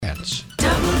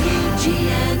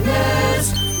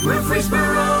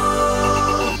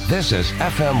Murfreesboro. This is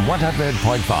FM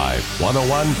 100.5,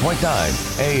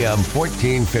 101.9, AM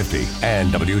 1450,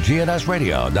 and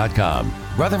WGNSradio.com.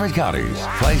 Rutherford County's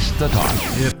place to talk.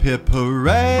 Hip, hip,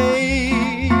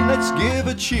 hooray, let's give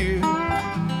a cheer.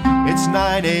 It's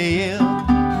 9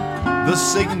 a.m., the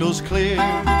signal's clear.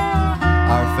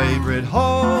 Our favorite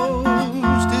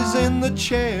host is in the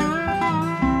chair.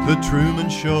 The Truman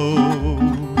Show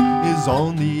is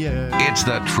on the air. It's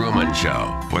The Truman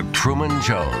Show with Truman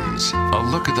Jones. A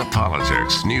look at the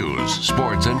politics, news,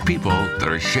 sports, and people that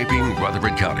are shaping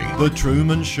Rutherford County. The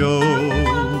Truman Show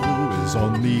is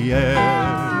on the air.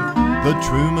 The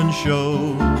Truman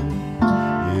Show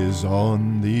is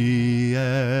on the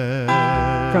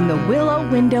air. From the Willow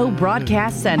Window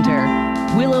Broadcast Center,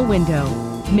 Willow Window,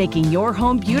 making your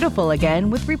home beautiful again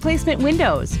with replacement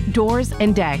windows, doors,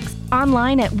 and decks.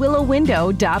 Online at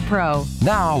willowwindow.pro.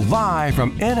 Now live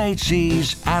from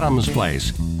NHC's Adams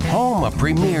Place, home of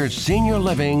premier senior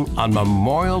living on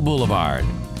Memorial Boulevard.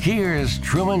 Here's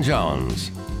Truman Jones.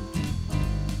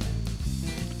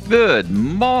 Good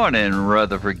morning,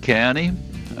 Rutherford County.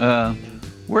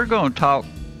 We're going to talk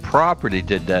property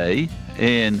today,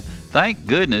 and thank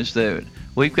goodness that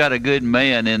we've got a good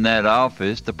man in that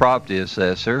office, the property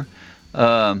assessor,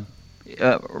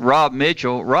 Rob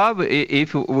Mitchell. Rob,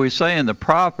 if we're saying the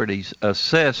property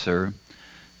assessor,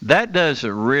 that doesn't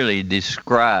really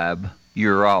describe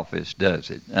your office,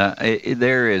 does it?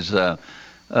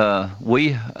 We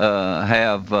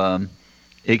have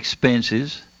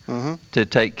expenses to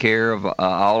take care of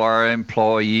all our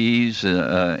employees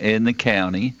in the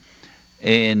county,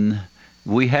 and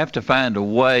we have to find a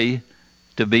way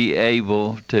to be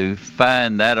able to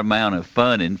find that amount of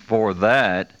funding for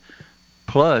that.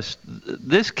 Plus,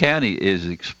 this county is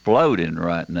exploding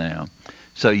right now.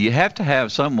 So you have to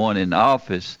have someone in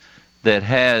office that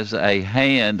has a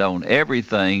hand on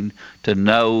everything to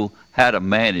know how to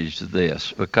manage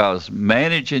this, because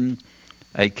managing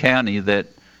a county that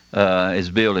is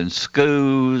building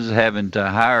schools, having to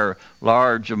hire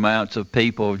large amounts of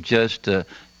people just to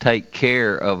take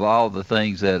care of all the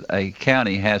things that a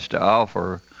county has to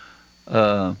offer,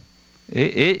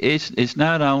 it's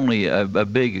not only a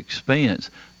big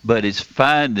expense, but it's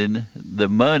finding the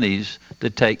monies to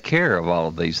take care of all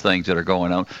of these things that are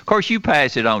going on. Of course, you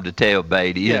pass it on to Ted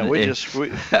Beatty. Yeah, this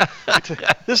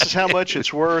is how much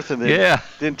it's worth, and then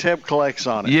Teb collects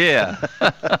on it. Yeah.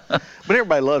 But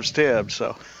everybody loves Teb,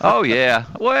 so. Oh, yeah.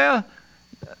 Well,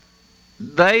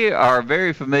 they are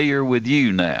very familiar with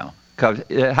you now.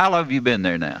 How long have you been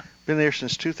there now? Been there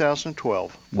since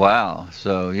 2012. Wow.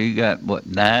 So you got,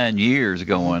 9 years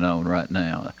going on right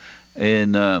now.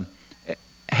 And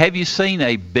have you seen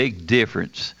a big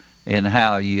difference in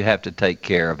how you have to take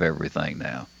care of everything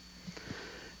now?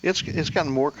 It's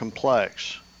gotten more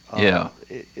complex.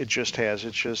 It just has.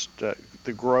 It's just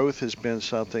the growth has been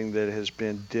something that has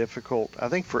been difficult, I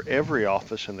think, for every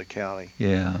office in the county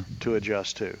to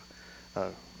adjust to.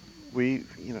 We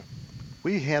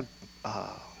had,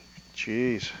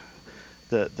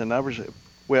 the numbers.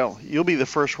 Well, you'll be the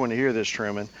first one to hear this,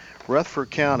 Truman.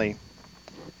 Rutherford County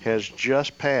has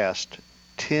just passed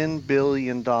 $10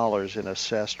 billion in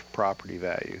assessed property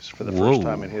values for the first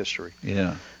time in history.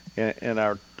 Yeah. And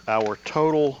our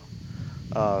total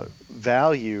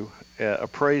value,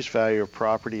 appraised value of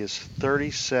property is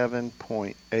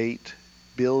 $37.8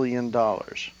 billion.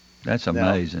 That's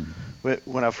amazing. Now,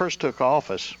 when I first took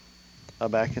office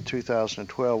back in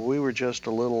 2012, we were just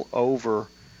a little over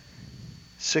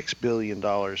 $6 billion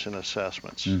in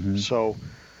assessments. Mm-hmm. So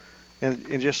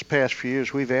in just the past few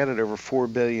years, we've added over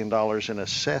 $4 billion in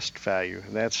assessed value.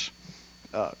 And that's,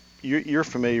 you're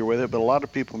familiar with it, but a lot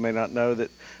of people may not know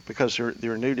that because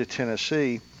they're new to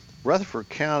Tennessee. Rutherford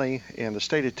County and the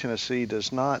state of Tennessee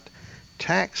does not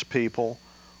tax people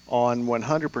on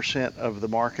 100% of the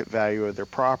market value of their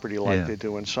property like they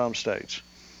do in some states.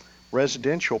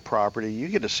 Residential property, you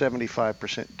get a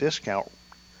 75% discount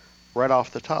right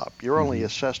off the top. You're only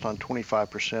assessed on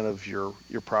 25% of your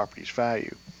property's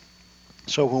value.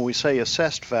 So when we say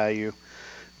assessed value,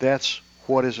 that's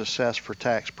what is assessed for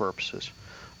tax purposes.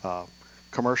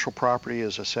 Commercial property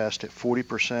is assessed at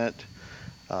 40%.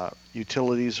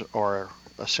 Utilities are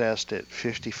assessed at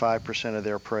 55% of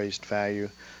their appraised value.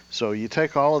 So you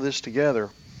take all of this together,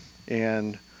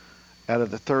 and out of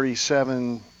the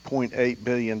 $37.8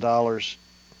 billion,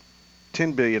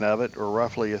 $10 billion of it, or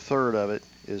roughly a third of it,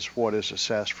 is what is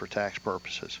assessed for tax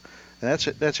purposes. And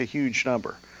that's a huge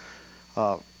number.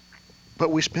 But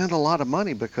we spend a lot of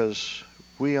money because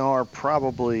we are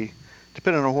probably,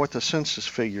 depending on what the census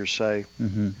figures say,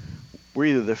 we're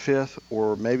either the fifth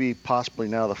or maybe possibly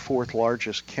now the fourth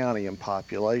largest county in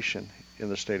population in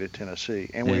the state of Tennessee,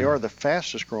 and we Yeah. are the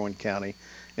fastest growing county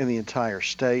in the entire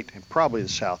state and probably the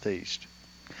southeast.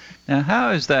 Now,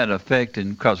 how is that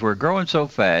affecting? Because we're growing so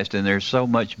fast, and there's so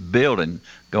much building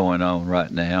going on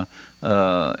right now.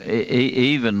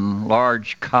 Even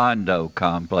large condo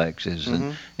complexes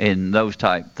and those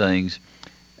type things.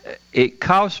 It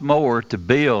costs more to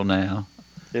build now.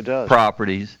 It does.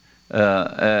 Properties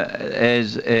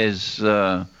as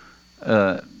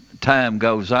time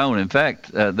goes on. In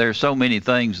fact, there's so many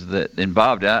things that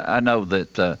involved. I know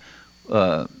that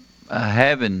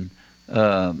having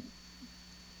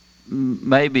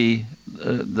maybe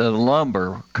the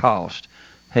lumber cost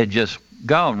had just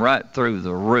gone right through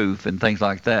the roof and things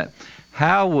like that.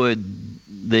 How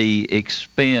would the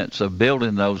expense of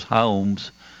building those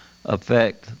homes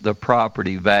affect the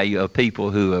property value of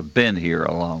people who have been here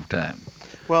a long time?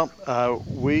 Well,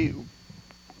 we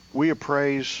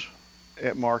appraise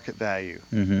at market value.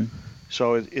 Mm-hmm.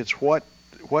 So it's what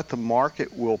the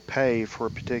market will pay for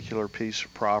a particular piece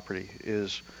of property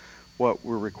is what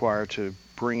we're required to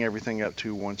bring everything up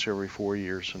to once every 4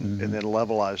 years and then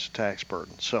levelize the tax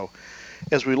burden. So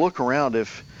as we look around,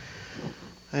 if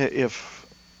you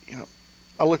know,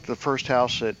 I looked at the first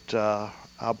house that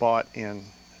I bought in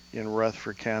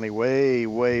Rutherford County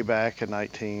way back in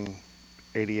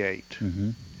 1988,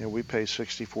 and we paid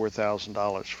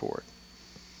 $64,000 for it,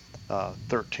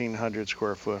 1,300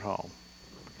 square foot home.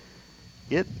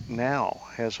 It now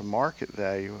has a market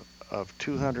value of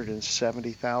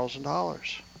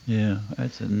 $270,000. Yeah,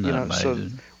 that's amazing. So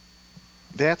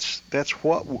that's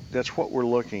what we're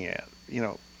looking at.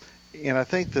 And I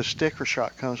think the sticker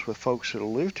shock comes with folks that have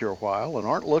lived here a while and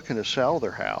aren't looking to sell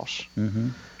their house.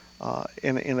 And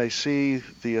they see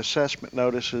the assessment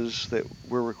notices that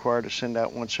we're required to send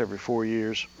out once every 4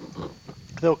 years.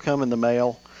 They'll come in the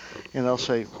mail and they'll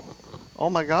say, "Oh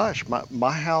my gosh,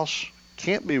 my house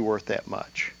can't be worth that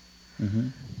much,"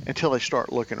 until they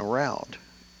start looking around,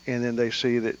 and then they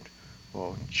see that,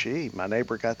 well, gee, my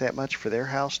neighbor got that much for their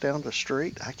house down the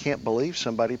street. I can't believe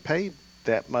somebody paid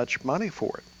that much money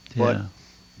for it. Yeah. But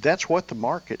that's what the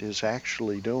market is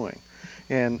actually doing.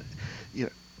 And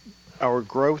our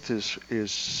growth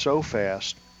is so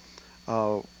fast.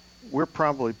 We're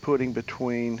probably putting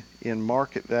between, in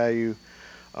market value,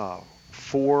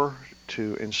 4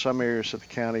 to, in some areas of the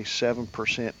county,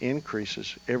 7%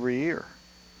 increases every year.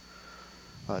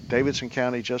 Davidson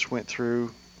County just went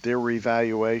through their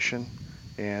revaluation,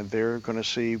 and they're going to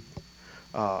see,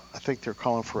 I think they're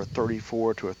calling for a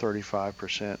 34 to a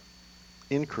 35%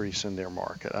 increase in their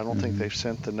market. I don't think they've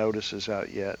sent the notices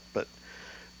out yet, but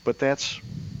that's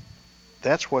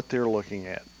what they're looking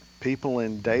at. People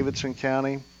in Davidson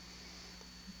County,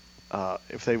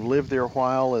 if they've lived there a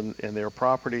while and their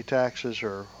property taxes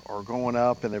are going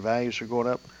up and their values are going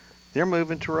up, they're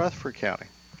moving to Rutherford County.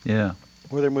 Yeah.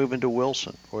 Or they're moving to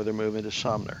Wilson, or they're moving to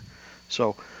Sumner.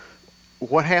 So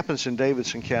what happens in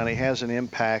Davidson County has an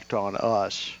impact on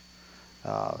us,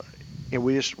 and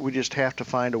we just have to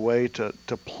find a way to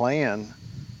plan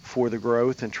for the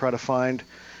growth and try to find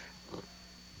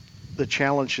the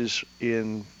challenges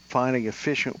in finding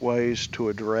efficient ways to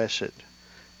address it.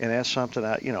 And that's something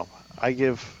I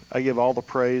give all the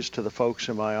praise to the folks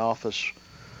in my office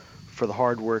for the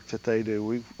hard work that they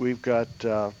do. We've got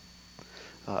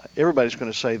everybody's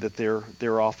going to say that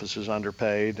their office is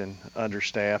underpaid and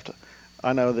understaffed.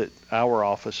 I know that our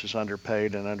office is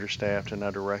underpaid and understaffed and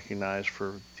underrecognized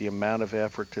for the amount of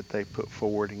effort that they put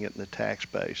forward in getting the tax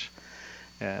base.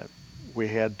 We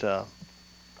had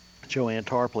Joanne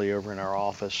Tarpley over in our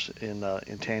office in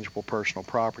intangible personal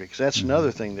property, because that's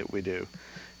another thing that we do.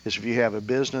 Is if you have a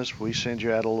business, we send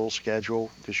you out a little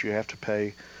schedule because you have to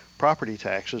pay property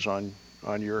taxes on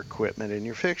your equipment and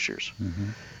your fixtures.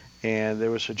 And there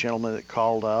was a gentleman that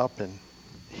called up, and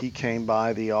he came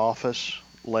by the office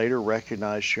later,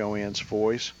 recognized Joanne's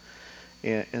voice,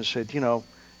 and said,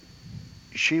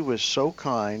 she was so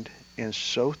kind and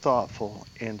so thoughtful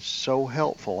and so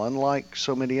helpful, unlike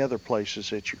so many other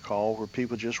places that you call where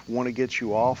people just want to get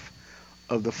you off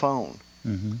of the phone.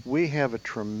 We have a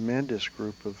tremendous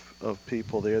group of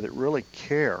people there that really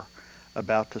care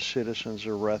about the citizens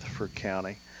of Rutherford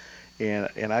County.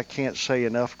 And I can't say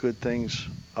enough good things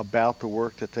about the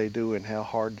work that they do and how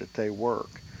hard that they work.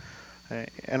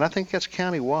 And I think that's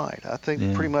countywide. I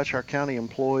think pretty much our county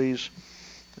employees,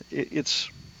 it's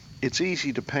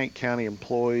easy to paint county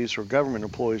employees or government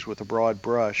employees with a broad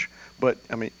brush. But,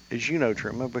 I mean, as you know,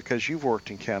 Truman, because you've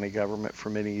worked in county government for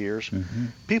many years,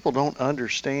 people don't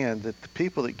understand that the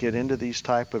people that get into these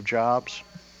type of jobs,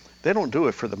 they don't do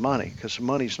it for the money because the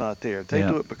money's not there. They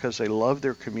do it because they love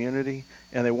their community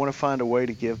and they want to find a way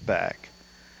to give back.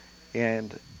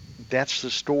 And that's the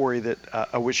story that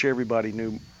I wish everybody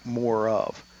knew more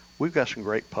of. We've got some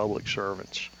great public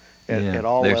servants at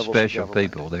all they're levels of special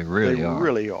government. people. They really are. They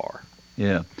really are.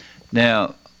 Yeah.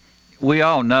 Now, we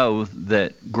all know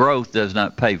that growth does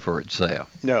not pay for itself.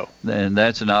 No. And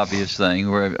that's an obvious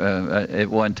thing. At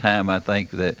one time, I think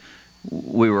that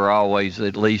we were always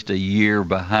at least a year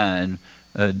behind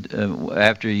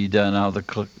after you've done all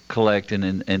the collecting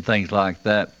and things like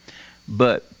that.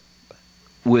 But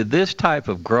with this type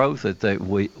of growth that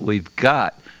we've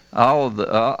got, all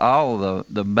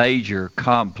the major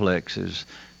complexes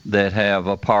that have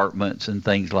apartments and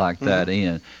things like that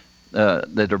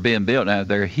that are being built now,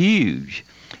 they're huge.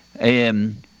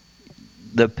 And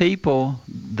the people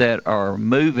that are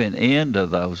moving into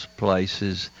those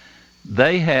places,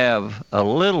 they have a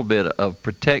little bit of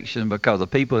protection because the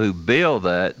people who build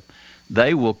that,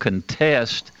 they will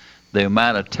contest the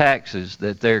amount of taxes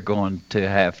that they're going to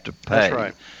have to pay. That's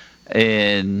right.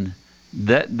 And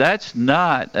that's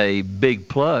not a big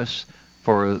plus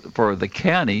for the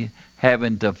county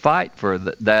having to fight for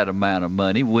that amount of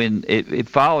money when it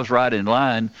falls right in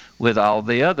line with all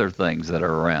the other things that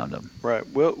are around them. Right.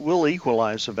 We'll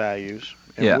equalize the values,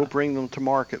 and we'll bring them to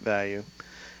market value.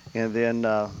 And then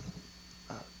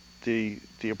the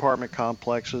apartment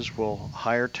complexes will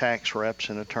hire tax reps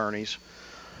and attorneys,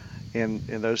 and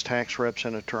those tax reps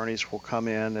and attorneys will come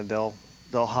in and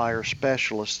they'll hire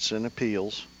specialists in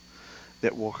appeals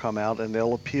that will come out and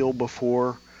they'll appeal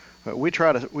before we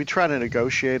try to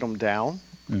negotiate them down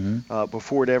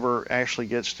before it ever actually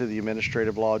gets to the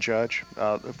administrative law judge.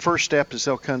 The first step is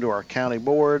they'll come to our county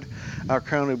board. Our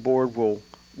county board will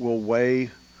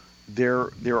weigh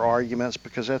their arguments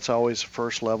because that's always the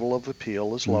first level of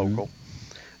appeal is local.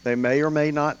 They may or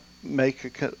may not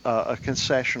make a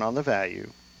concession on the value.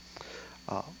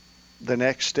 The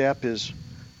next step is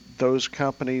those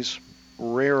companies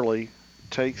rarely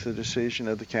take the decision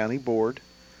of the county board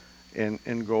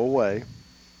and go away.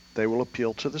 They will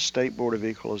appeal to the State Board of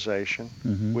Equalization,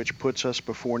 which puts us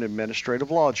before an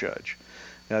administrative law judge.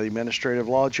 Now, the administrative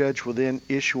law judge will then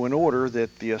issue an order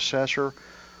that the assessor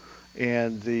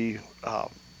and the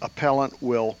appellant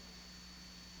will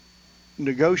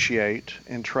negotiate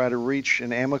and try to reach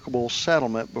an amicable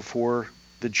settlement before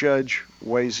the judge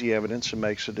weighs the evidence and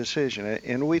makes a decision.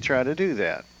 And we try to do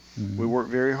that. We work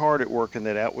very hard at working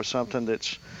that out with something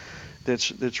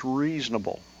that's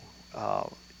reasonable.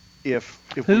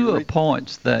 Who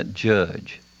appoints that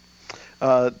judge?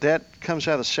 That comes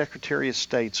out of the Secretary of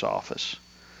State's office.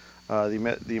 The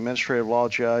administrative law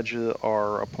judges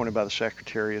are appointed by the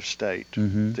Secretary of State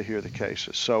to hear the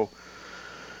cases. So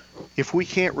if we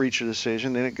can't reach a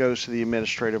decision, then it goes to the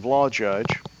administrative law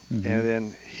judge, and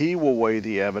then he will weigh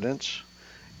the evidence,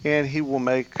 and he will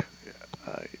make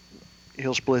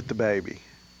he'll split the baby.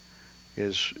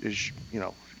 Is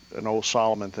an old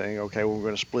Solomon thing. Okay, well, we're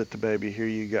going to split the baby. Here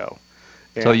you go.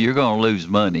 And so you're going to lose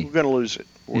money. We're going to lose it.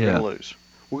 We're going to lose.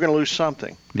 We're going to lose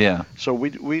something. Yeah. So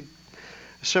we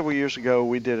several years ago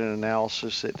we did an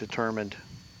analysis that determined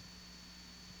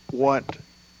what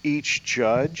each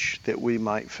judge that we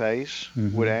might face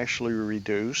would actually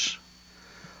reduce,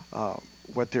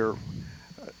 what their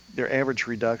average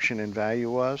reduction in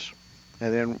value was,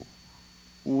 and then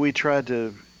we tried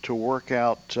to work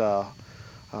out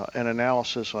an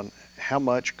analysis on how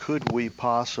much could we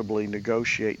possibly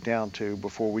negotiate down to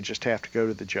before we just have to go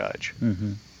to the judge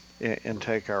and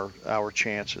take our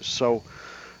chances. So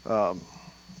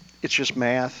it's just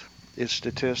math, it's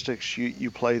statistics. You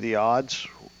play the odds.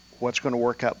 What's going to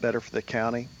work out better for the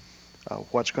county?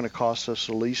 What's going to cost us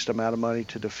the least amount of money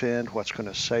to defend? What's going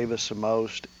to save us the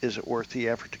most? Is it worth the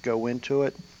effort to go into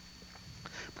it?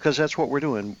 Because that's what we're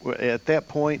doing. At that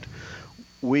point,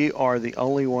 we are the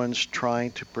only ones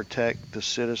trying to protect the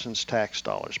citizens' tax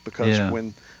dollars. Because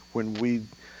when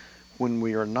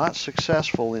we are not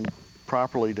successful in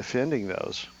properly defending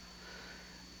those,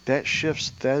 that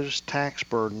shifts those tax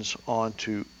burdens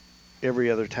onto every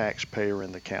other taxpayer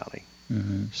in the county.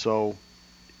 So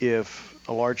if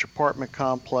a large apartment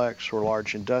complex or a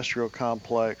large industrial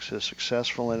complex is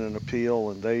successful in an appeal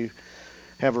and they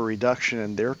have a reduction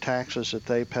in their taxes that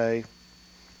they pay,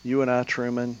 you and I,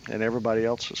 Truman, and everybody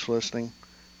else that's listening,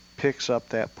 picks up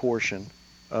that portion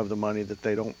of the money that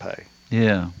they don't pay.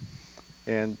 Yeah.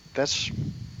 And that's,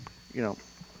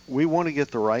 we want to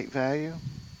get the right value,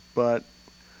 but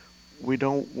we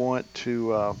don't want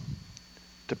to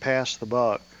pass the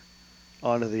buck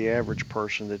onto the average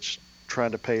person that's trying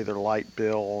to pay their light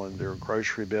bill and their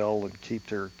grocery bill and keep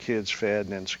their kids fed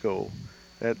and in school.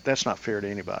 That's not fair to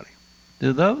anybody.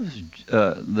 Do those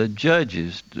the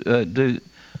judges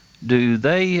do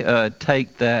they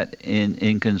take that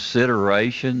in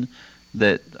consideration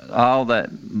that all that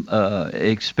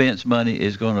expense money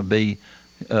is going to be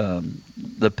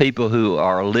the people who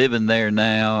are living there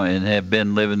now and have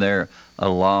been living there a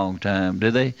long time.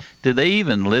 Do they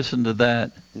even listen to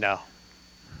that? No.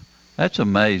 That's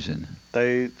amazing.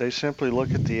 They simply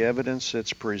look at the evidence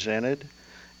that's presented,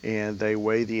 and they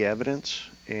weigh the evidence.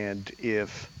 And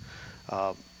if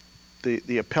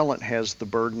the appellant has the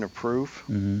burden of proof,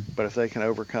 but if they can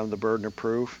overcome the burden of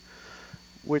proof,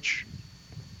 which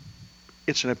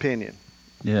it's an opinion.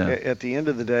 Yeah. At the end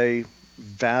of the day,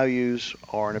 values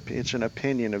are it's an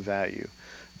opinion of value.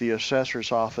 The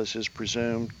assessor's office is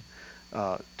presumed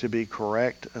to be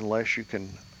correct unless you can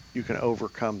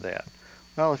overcome that.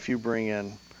 Well, if you bring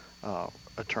in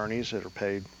attorneys that are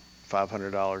paid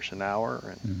 $500 an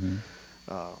hour and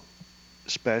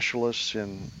specialists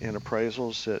in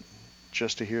appraisals that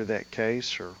just to hear that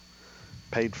case are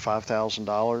paid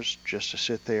 $5,000 just to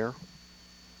sit there,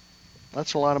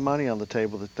 that's a lot of money on the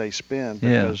table that they spend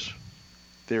because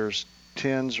there's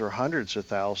tens or hundreds of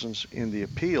thousands in the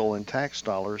appeal in tax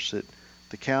dollars that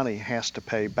the county has to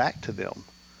pay back to them,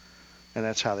 and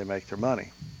that's how they make their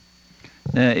money.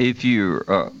 Now, if you're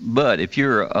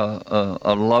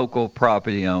a local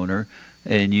property owner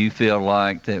and you feel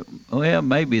like that, well,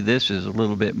 maybe this is a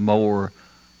little bit more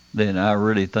than I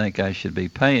really think I should be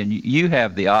paying, you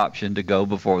have the option to go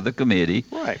before the committee,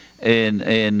 right?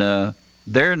 And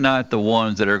they're not the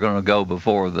ones that are going to go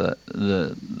before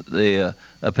the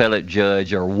appellate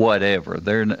judge or whatever.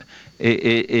 They're not,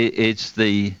 it's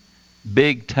the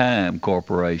big time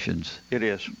corporations. It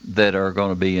is. That are going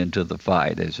to be into the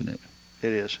fight, isn't it?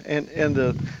 It is. And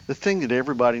the thing that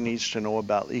everybody needs to know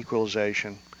about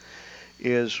equalization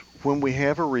is when we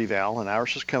have a reval, and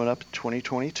ours is coming up in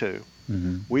 2022,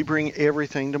 we bring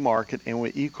everything to market and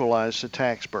we equalize the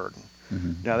tax burden.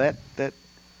 Now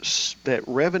that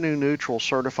revenue neutral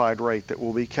certified rate that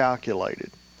will be calculated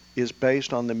is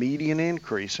based on the median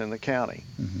increase in the county.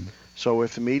 So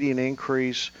if the median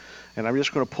increase, and I'm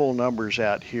just going to pull numbers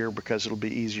out here because it'll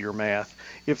be easier math,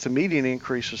 if the median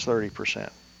increase is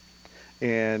 30%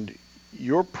 and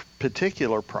your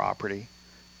particular property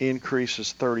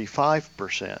increases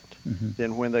 35%,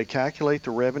 then when they calculate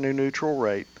the revenue neutral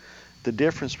rate, the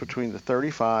difference between the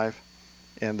 35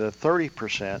 and the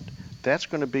 30%, that's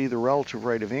going to be the relative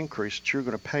rate of increase that you're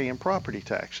going to pay in property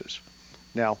taxes.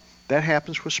 Now, that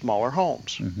happens with smaller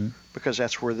homes because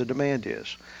that's where the demand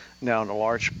is. Now, in a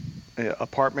large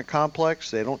apartment complex,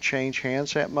 they don't change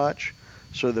hands that much,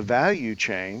 so the value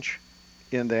change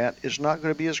in that is not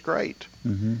going to be as great.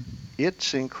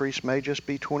 Its increase may just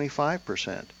be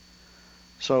 25%.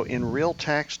 So in real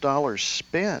tax dollars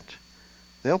spent,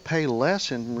 they'll pay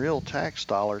less in real tax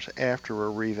dollars after a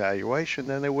revaluation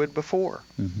than they would before.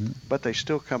 But they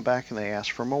still come back and they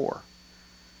ask for more.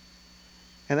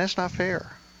 And that's not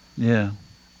fair. Yeah.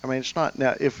 I mean, it's not.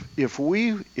 Now,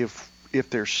 if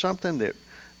there's something that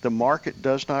the market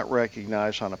does not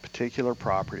recognize on a particular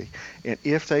property, and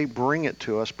if they bring it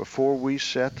to us before we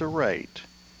set the rate,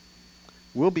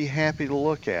 we'll be happy to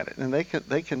look at it.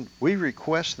 And we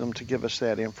request them to give us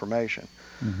that information.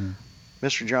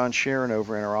 Mr. John Sharon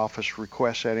over in our office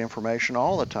requests that information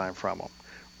all the time from them.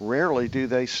 Rarely do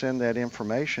they send that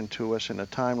information to us in a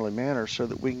timely manner so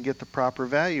that we can get the proper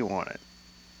value on it.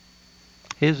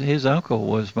 His uncle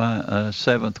was my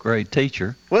 7th grade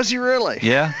teacher. Was he really?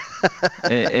 Yeah.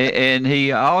 And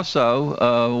he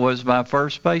also was my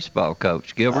first baseball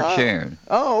coach, Gilbert Sharon.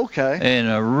 Oh, okay. And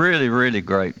a really, really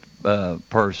great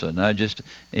person. I just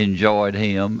enjoyed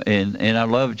him, and I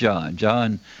love John.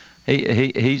 John,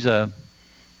 he's I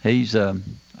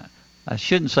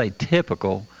shouldn't say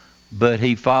typical, but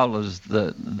he follows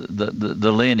the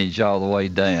lineage all the way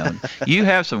down. You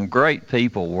have some great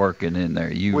people working in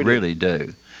there. You really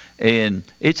do. And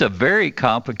it's a very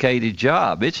complicated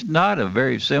job. It's not a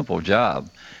very simple job.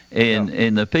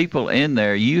 And the people in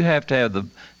there, you have to have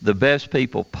the best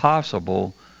people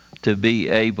possible to be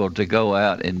able to go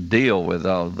out and deal with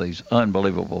all of these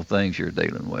unbelievable things you're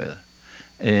dealing with.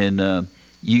 And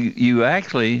you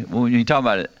actually, when you talk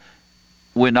about it,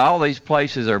 when all these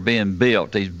places are being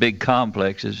built, these big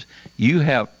complexes, you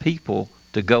have people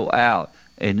to go out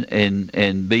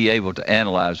and be able to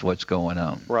analyze what's going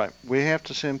on. Right. We have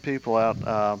to send people out.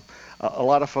 A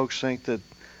lot of folks think that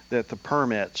the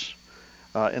permits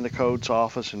in the codes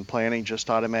office and planning just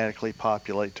automatically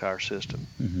populate to our system.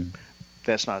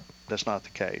 That's not the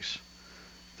case.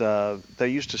 They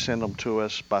used to send them to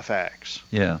us by fax.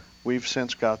 Yeah. We've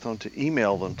since got them to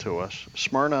email them to us.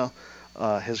 Smyrna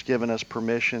has given us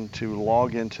permission to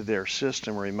log into their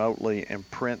system remotely and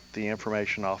print the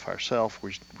information off ourselves.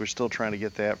 We're still trying to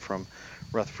get that from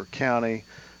Rutherford County,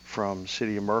 from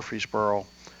City of Murfreesboro.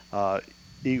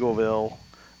 Eagleville,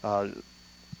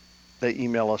 they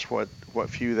email us what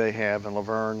few they have, and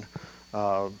Laverne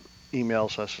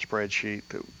emails us a spreadsheet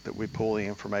that we pull the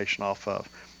information off of.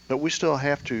 But we still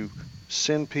have to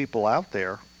send people out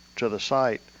there to the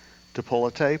site to pull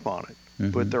a tape on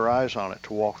it, put their eyes on it,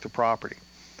 to walk the property,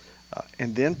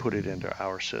 and then put it into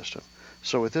our system.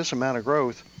 So with this amount of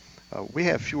growth, we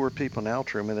have fewer people now,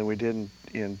 Truman, than we did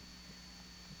in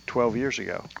 12 years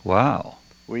ago. Wow.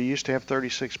 We used to have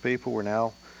 36 people. We're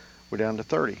down to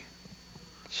 30.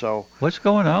 So what's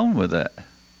going on with that?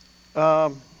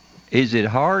 Is it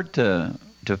hard to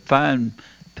find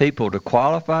people to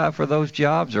qualify for those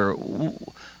jobs, or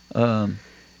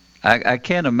I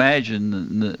can't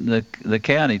imagine the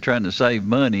county trying to save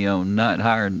money on not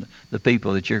hiring the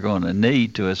people that you're going to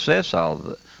need to assess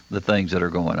all the things that are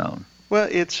going on. Well,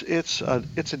 it's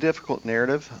a difficult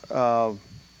narrative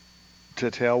to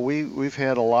tell. We've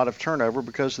had a lot of turnover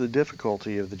because of the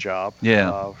difficulty of the job.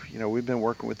 Yeah. We've been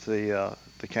working with the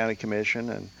county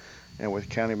commission and with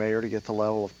county mayor to get the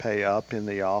level of pay up in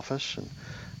the office,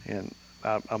 and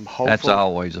I'm hopeful. That's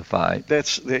always a fight.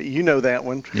 You know that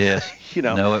one. Yes.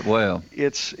 Know it well.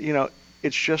 It's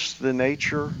it's just the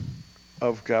nature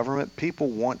of government. People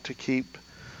want to keep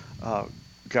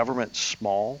government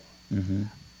small,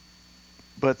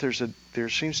 but there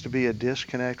seems to be a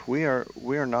disconnect. We are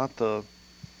not the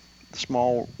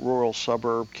small rural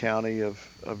suburb county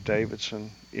of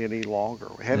Davidson any longer.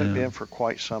 We haven't been for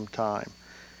quite some time,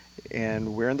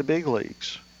 and we're in the big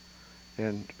leagues.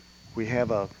 And we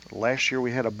have last year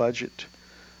we had a budget,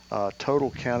 total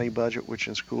county budget, which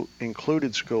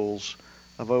included schools,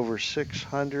 of over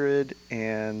 $600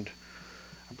 and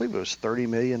I believe it was $30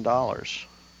 million.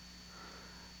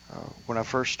 When I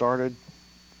first started,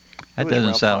 that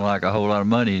doesn't sound like a whole lot of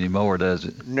money anymore, does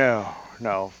it? No.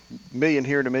 $1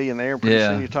 here to $1 million there. Pretty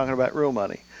soon you're talking about real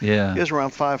money. Yeah. It was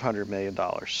around $500 million.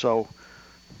 So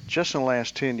just in the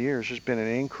last 10 years, there's been an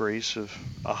increase of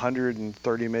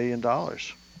 $130 million.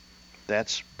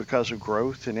 That's because of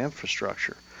growth in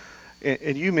infrastructure.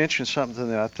 And you mentioned something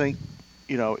that I think,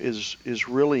 is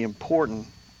really important,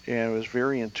 and it was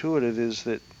very intuitive, is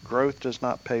that growth does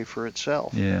not pay for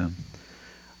itself. Yeah.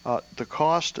 The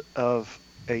cost of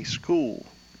a school,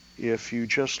 if you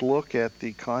just look at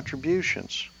the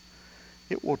contributions,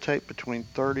 it will take between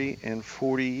 30 and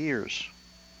 40 years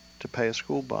to pay a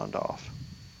school bond off.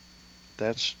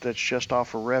 That's just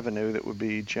off of revenue that would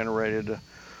be generated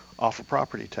off of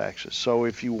property taxes. So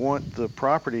if you want the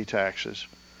property taxes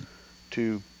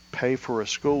to pay for a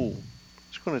school,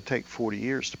 it's going to take 40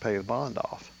 years to pay the bond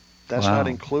off. That's not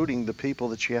including the people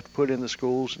that you have to put in the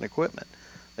schools and equipment.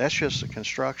 That's just the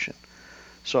construction.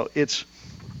 So it's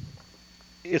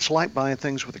like buying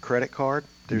things with a credit card.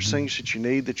 There's things that you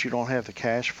need that you don't have the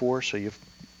cash for, so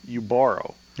you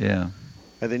borrow. Yeah.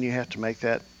 And then you have to make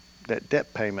that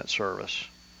debt payment service.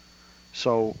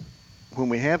 So when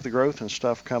we have the growth and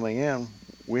stuff coming in,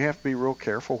 we have to be real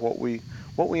careful what we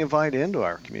invite into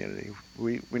our community.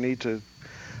 We need to,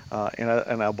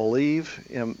 and I believe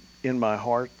in my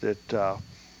heart that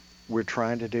we're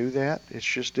trying to do that. It's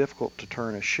just difficult to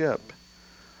turn a ship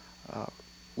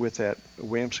with that.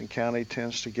 Williamson County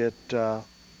tends to get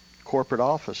corporate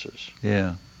offices.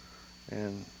 Yeah.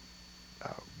 And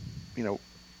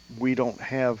we don't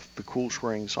have the Cool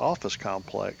Springs office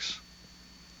complex.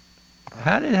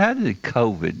 How did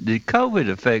COVID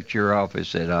affect your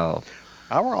office at all?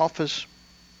 Our office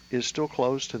is still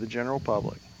closed to the general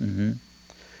public.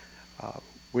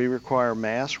 We require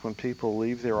masks when people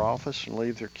leave their office and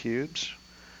leave their cubes.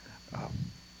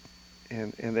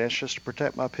 And that's just to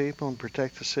protect my people and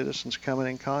protect the citizens coming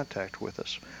in contact with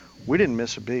us. We didn't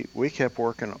miss a beat. We kept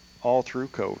working all through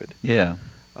COVID. Yeah.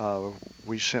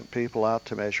 We sent people out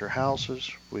to measure houses.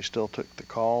 We still took the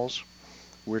calls.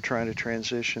 We're trying to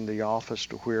transition the office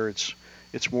to where it's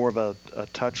more of a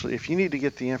touch. If you need to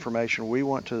get the information, we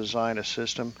want to design a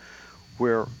system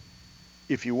where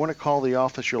if you want to call the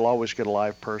office, you'll always get a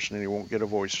live person and you won't get a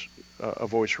voice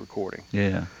recording.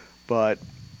 Yeah. But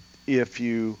if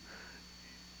you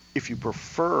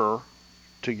prefer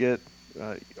to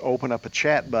open up a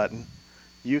chat button,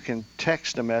 you can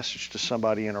text a message to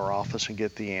somebody in our office and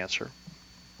get the answer.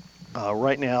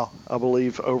 Right now, I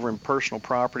believe over in personal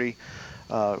property,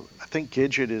 I think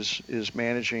Gidget is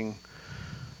managing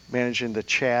the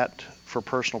chat for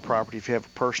personal property if you have a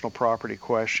personal property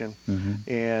question,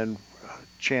 and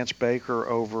Chance Baker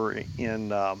over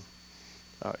in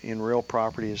real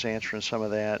property is answering some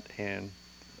of that, and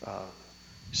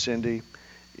Cindy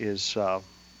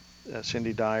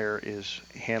Dyer is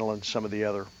handling some of the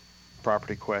other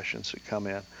property questions that come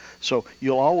in. So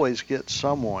you'll always get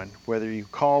someone, whether you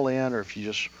call in or if you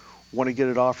just want to get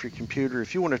it off your computer,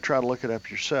 if you want to try to look it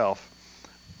up yourself,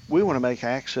 we want to make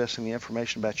accessing the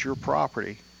information about your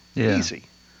property easy,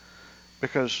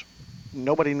 because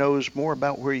nobody knows more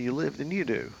about where you live than you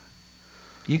do.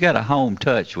 You got a home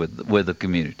touch with the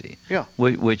community. Yeah.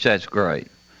 Which that's great.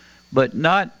 But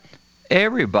not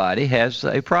everybody has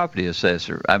a property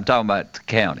assessor. I'm talking about the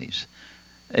counties.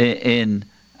 And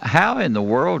how in the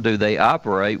world do they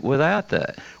operate without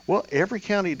that? Well, every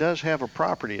county does have a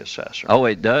property assessor. Oh,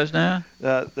 it does now?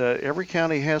 Every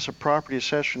county has a property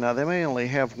assessor. Now, they may only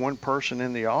have one person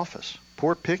in the office.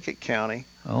 Poor Pickett County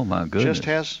Oh, my goodness. just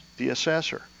has the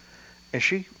assessor. And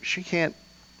she can't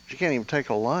even take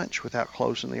a lunch without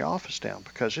closing the office down,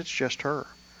 because it's just her.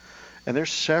 And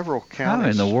there's several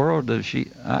counties. How in the world does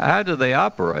how do they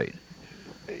operate?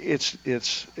 It's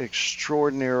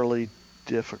extraordinarily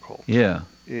difficult. Yeah.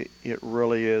 It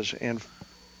really is. And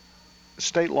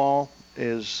state law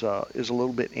is a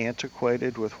little bit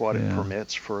antiquated with what it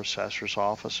permits for assessors'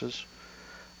 offices,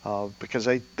 because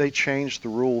they changed the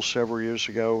rules several years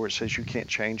ago where it says you can't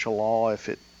change a law if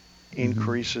it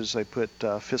increases. They put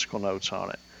fiscal notes on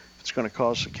it. If it's going to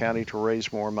cause the county to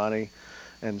raise more money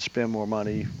and spend more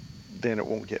money, then it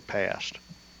won't get passed.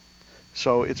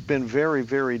 So it's been very,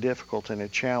 very difficult and a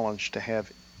challenge to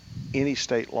have any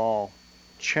state law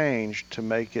changed to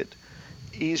make it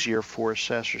easier for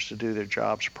assessors to do their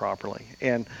jobs properly.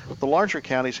 And the larger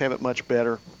counties have it much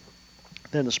better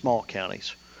than the small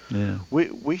counties. Yeah.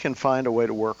 We can find a way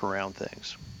to work around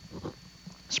things.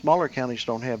 Smaller counties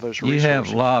don't have those resources. You have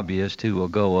lobbyists who will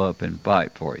go up and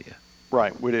fight for you.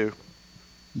 Right, we do.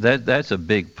 That's a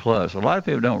big plus. A lot of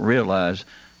people don't realize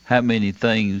how many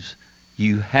things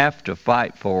you have to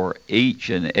fight for each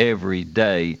and every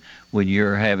day when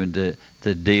you're having to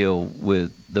deal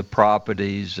with the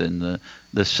properties and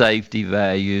the safety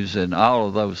values and all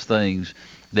of those things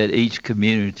that each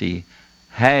community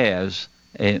has.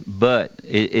 But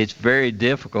it's very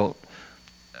difficult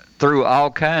through all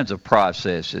kinds of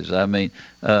processes. I mean,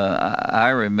 I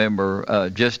remember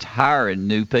just hiring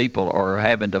new people or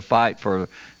having to fight for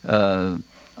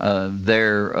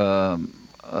their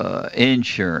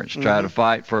insurance, try to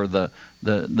fight for the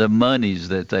monies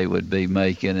that they would be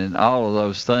making and all of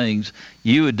those things.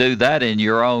 You would do that in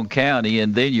your own county,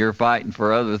 and then you're fighting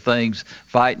for other things,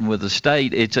 fighting with the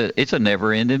state. It's a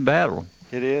never-ending battle.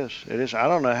 It is. I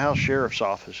don't know how sheriff's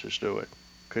offices do it,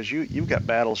 because you've got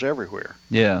battles everywhere.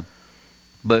 Yeah,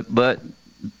 but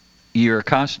you're a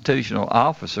constitutional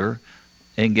officer,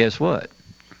 and guess what?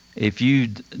 If you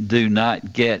do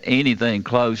not get anything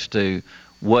close to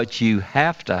what you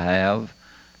have to have,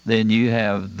 then you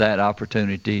have that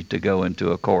opportunity to go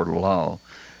into a court of law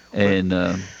and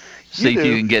see if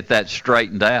you can get that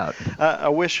straightened out. I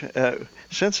wish,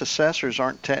 since assessors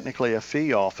aren't technically a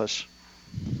fee office,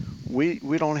 we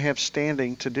don't have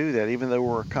standing to do that, even though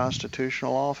we're a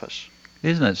constitutional office.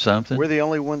 Isn't that something? We're the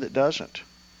only one that doesn't.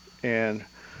 And,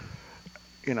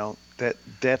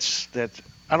 that's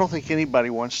I don't think anybody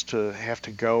wants to have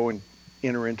to go and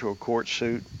enter into a court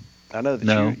suit. I know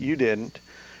that you didn't,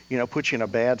 put you in a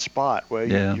bad spot. Well,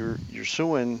 you're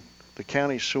suing the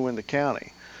county,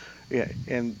 Yeah,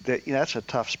 and that's a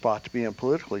tough spot to be in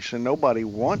politically. So nobody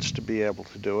wants to be able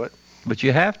to do it. But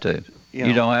you have to.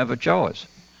 You don't have a choice.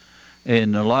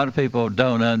 And a lot of people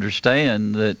don't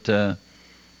understand that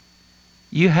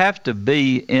you have to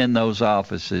be in those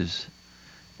offices,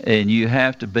 and you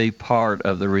have to be part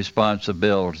of the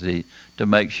responsibility to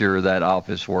make sure that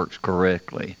office works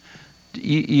correctly.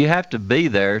 You have to be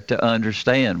there to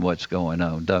understand what's going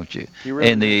on, don't you?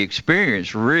 And the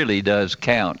experience really does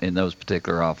count in those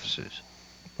particular offices.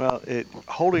 Well,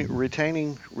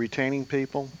 retaining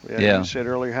people. You said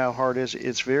earlier how hard it is.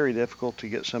 It's very difficult to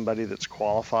get somebody that's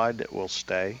qualified that will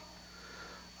stay.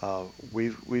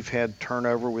 We've had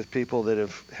turnover with people that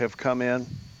have come in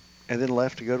and then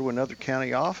left to go to another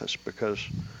county office, because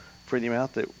for the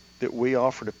amount that we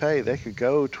offer to pay, they could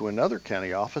go to another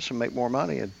county office and make more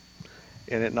money and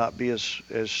it not be as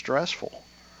stressful.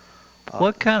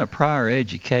 What kind of prior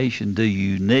education do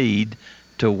you need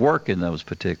to work in those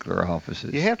particular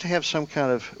offices? You have to have some kind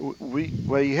of,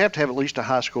 you have to have at least a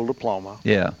high school diploma.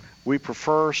 Yeah. We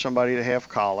prefer somebody to have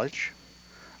college,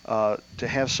 to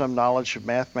have some knowledge of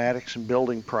mathematics and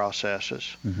building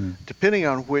processes. Mm-hmm. Depending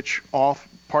on which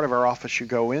part of our office you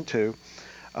go into,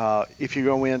 if you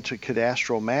go into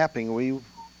cadastral mapping,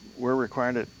 we're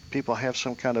requiring that people have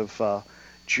some kind of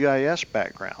GIS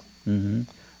background. Mm-hmm.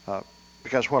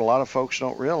 Because what a lot of folks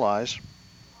don't realize,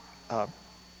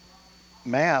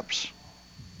 maps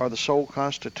are the sole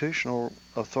constitutional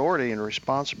authority and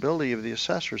responsibility of the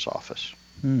assessor's office.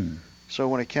 So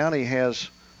when a county has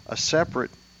a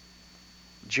separate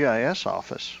GIS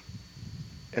office,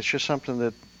 It's just something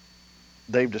that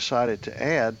they've decided to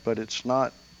add, but it's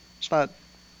not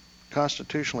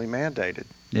constitutionally mandated.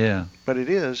 Yeah. But it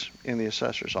is in the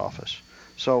assessor's office.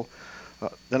 So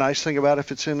the nice thing about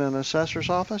if it's in an assessor's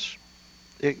office,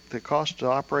 the cost to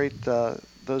operate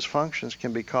those functions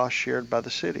can be cost shared by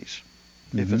the cities.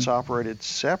 If it's operated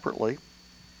separately,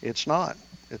 it's not.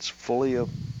 It's fully a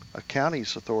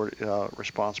county's authority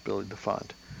responsibility to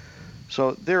fund.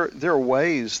 So there are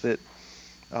ways that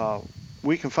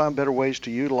we can find better ways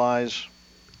to utilize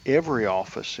every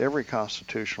office, every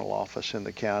constitutional office in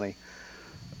the county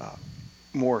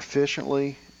more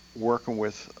efficiently, working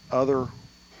with other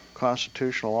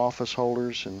constitutional office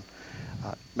holders and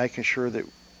making sure that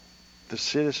the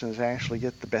citizens actually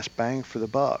get the best bang for the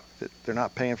buck, that they're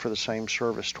not paying for the same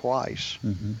service twice,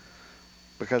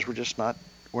 because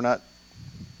we're not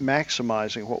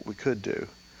maximizing what we could do.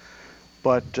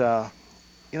 But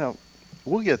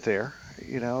we'll get there.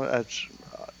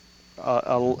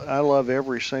 I love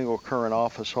every single current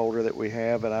office holder that we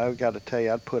have, and I've got to tell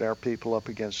you, I'd put our people up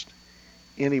against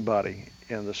anybody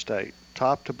in the state,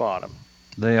 top to bottom.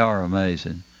 They are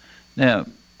amazing. Now,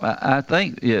 I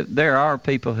think there are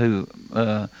people who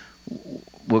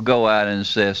will go out and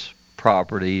assess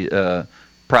property,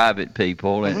 private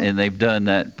people, and they've done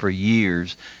that for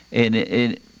years.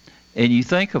 And you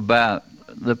think about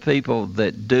the people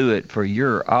that do it for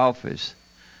your office,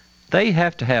 they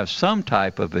have to have some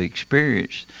type of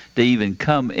experience to even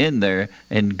come in there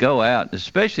and go out,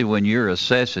 especially when you're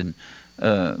assessing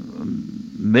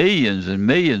millions and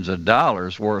millions of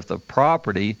dollars worth of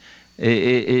property.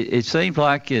 It seems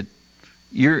like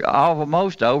you're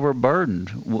almost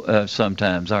overburdened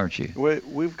sometimes, aren't you?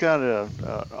 We've got a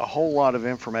whole lot of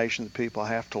information that people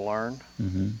have to learn.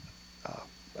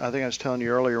 I think I was telling you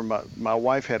earlier, my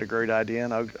wife had a great idea,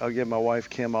 and I'll give my wife,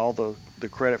 Kim, all the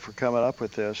credit for coming up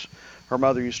with this. Her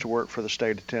mother used to work for the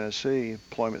state of Tennessee,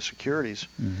 Employment Securities,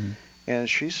 and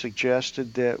she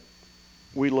suggested that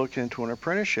we look into an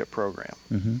apprenticeship program.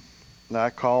 And I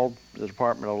called the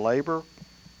Department of Labor.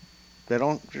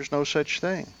 There's no such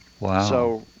thing. Wow.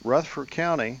 So Rutherford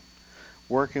County,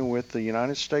 working with the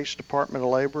United States Department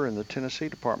of Labor and the Tennessee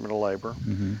Department of Labor,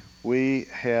 we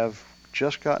have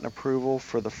just gotten approval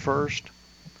for the first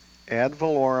ad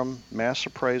valorem mass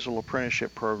appraisal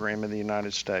apprenticeship program in the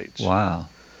United States. Wow.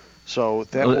 So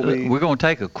that will be... We're going to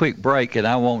take a quick break, and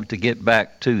I want to get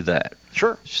back to that.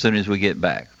 Sure. As soon as we get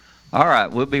back. All right,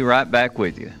 we'll be right back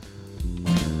with you.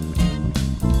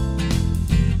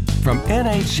 From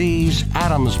NHC's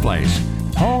Adams Place,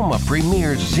 home of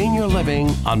premier senior living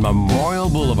on Memorial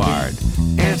Boulevard,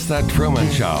 it's The Truman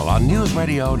Show on News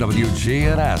Radio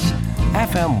WGNS,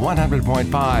 FM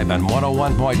 100.5 and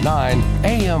 101.9,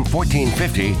 AM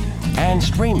 1450, and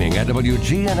streaming at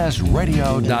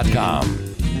WGNSradio.com.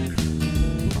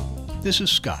 This is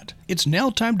Scott. It's now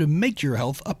time to make your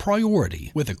health a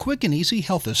priority with a quick and easy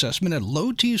health assessment at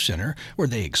Low T Center, where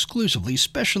they exclusively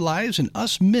specialize in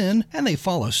us men and they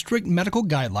follow strict medical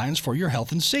guidelines for your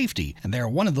health and safety. And they are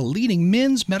one of the leading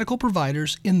men's medical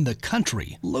providers in the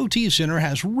country. Low T Center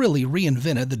has really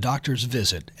reinvented the doctor's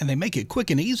visit, and they make it quick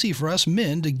and easy for us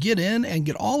men to get in and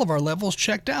get all of our levels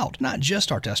checked out, not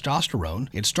just our testosterone.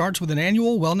 It starts with an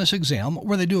annual wellness exam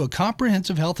where they do a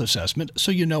comprehensive health assessment so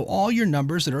you know all your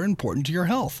numbers that are important to your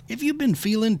health. If you've been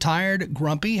feeling tired,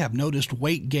 grumpy, have noticed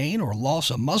weight gain or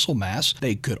loss of muscle mass,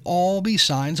 they could all be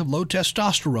signs of low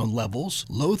testosterone levels,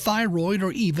 low thyroid,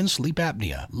 or even sleep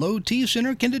apnea. Low T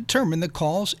Center can determine the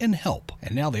cause and help.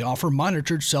 And now they offer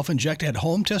monitored self-inject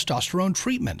at-home testosterone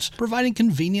treatments, providing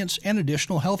convenience and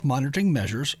additional health monitoring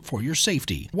measures for your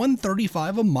safety.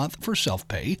 $135 a month for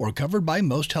self-pay or covered by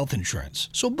most health insurance.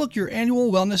 So book your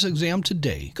annual wellness exam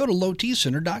today. Go to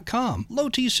lowtcenter.com. Low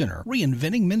T Center,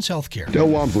 reinventing men's healthcare. Del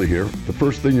Walmsley here. The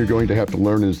first thing you're going to have to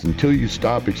learn is until you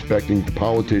stop expecting the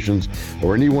politicians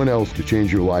or anyone else to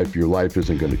change your life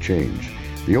isn't going to change.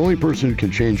 The only person who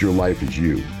can change your life is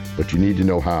you, but you need to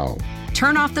know how.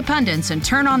 Turn off the pundits and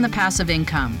turn on the passive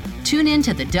income. Tune in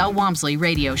to the Del Walmsley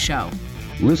Radio Show.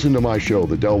 Listen to my show,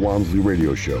 the Del Walmsley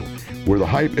Radio Show, where the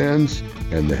hype ends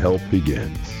and the help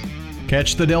begins.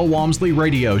 Catch the Del Walmsley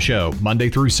Radio Show Monday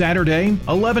through Saturday,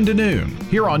 11 to noon,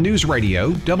 here on News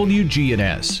Radio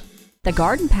WGNS. The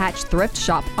Garden Patch Thrift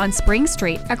Shop on Spring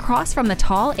Street, across from the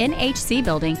tall NHC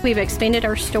building. We've expanded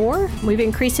our store. We've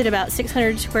increased it about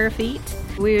 600 square feet.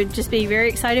 We would just be very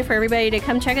excited for everybody to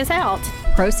come check us out.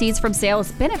 Proceeds from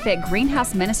sales benefit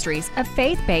Greenhouse Ministries, a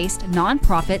faith-based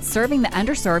nonprofit serving the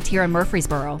underserved here in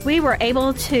Murfreesboro. We were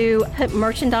able to put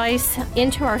merchandise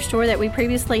into our store that we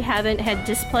previously haven't had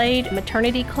displayed: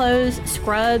 maternity clothes,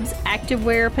 scrubs,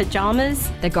 activewear,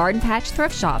 pajamas. The Garden Patch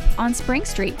Thrift Shop on Spring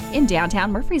Street in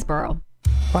downtown Murfreesboro.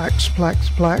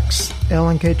 Plaques.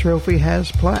 L&K Trophy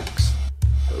has plaques.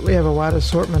 We have a wide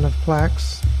assortment of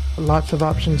plaques, lots of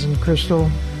options in crystal,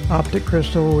 optic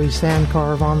crystal. We sand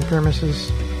carve on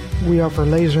premises. We offer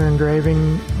laser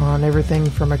engraving on everything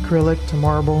from acrylic to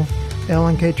marble.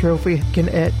 L&K Trophy can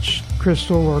etch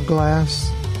crystal or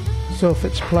glass. So if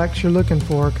it's plaques you're looking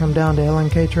for, come down to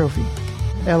L&K Trophy.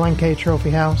 L&K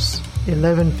Trophy House,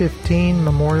 1115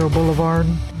 Memorial Boulevard,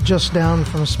 just down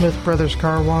from Smith Brothers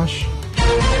Car Wash.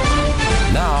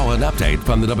 Now an update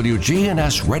from the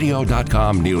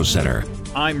WGNSradio.com News Center.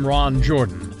 I'm Ron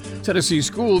Jordan. Tennessee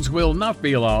schools will not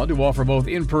be allowed to offer both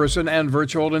in-person and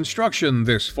virtual instruction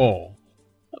this fall.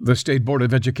 The State Board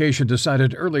of Education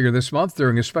decided earlier this month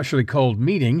during a specially called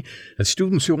meeting that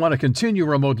students who want to continue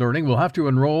remote learning will have to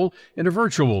enroll in a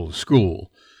virtual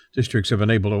school. Districts have been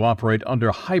able to operate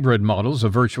under hybrid models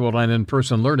of virtual and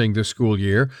in-person learning this school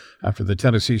year after the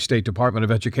Tennessee State Department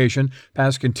of Education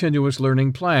passed continuous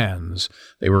learning plans.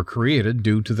 They were created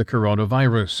due to the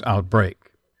coronavirus outbreak.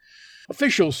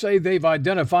 Officials say they've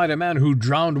identified a man who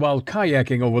drowned while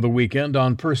kayaking over the weekend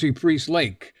on Percy Priest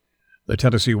Lake. The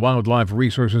Tennessee Wildlife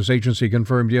Resources Agency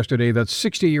confirmed yesterday that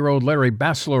 60-year-old Larry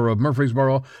Bassler of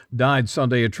Murfreesboro died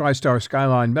Sunday at TriStar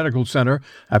Skyline Medical Center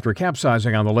after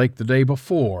capsizing on the lake the day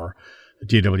before. The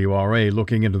TWRA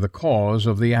looking into the cause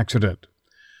of the accident.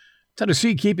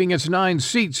 Tennessee keeping its 9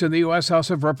 seats in the U.S. House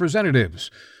of Representatives.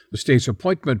 The state's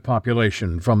appointment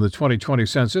population from the 2020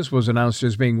 census was announced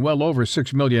as being well over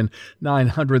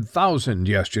 6,900,000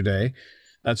 yesterday.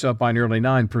 That's up by nearly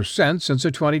 9% since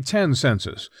the 2010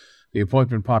 census. The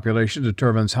appointment population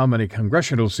determines how many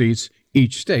congressional seats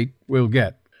each state will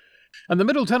get. And the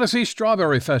Middle Tennessee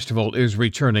Strawberry Festival is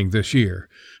returning this year.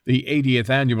 The 80th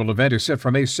annual event is set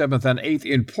for May 7th and 8th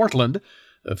in Portland.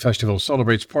 The festival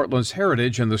celebrates Portland's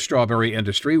heritage in the strawberry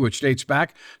industry, which dates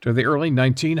back to the early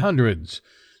 1900s.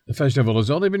 The festival has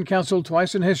only been canceled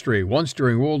twice in history, once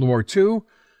during World War II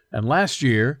and last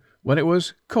year when it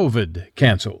was COVID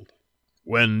canceled.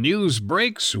 When news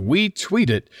breaks, we tweet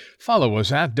it. Follow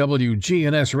us at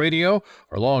WGNS Radio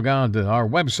or log on to our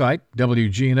website,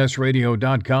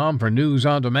 WGNSradio.com, for news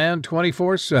on demand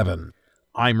 24/7.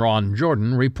 I'm Ron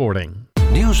Jordan reporting.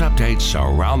 News updates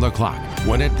around the clock,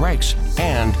 when it breaks,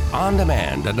 and on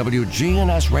demand at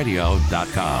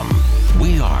WGNSradio.com.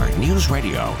 We are News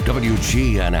Radio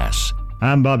WGNS.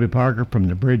 I'm Bobby Parker from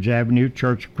the Bridge Avenue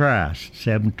Church of Christ,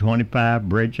 725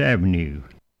 Bridge Avenue.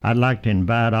 I'd like to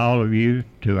invite all of you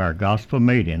to our gospel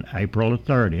meeting April the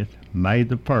 30th, May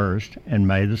the 1st, and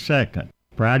May the 2nd.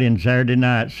 Friday and Saturday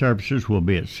night services will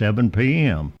be at 7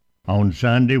 p.m. On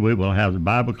Sunday, we will have the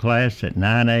Bible class at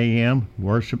 9 a.m.,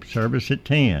 worship service at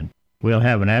 10. We'll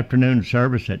have an afternoon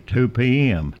service at 2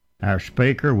 p.m. Our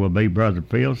speaker will be Brother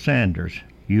Phil Sanders.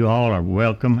 You all are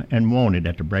welcome and wanted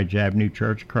at the Bridge Avenue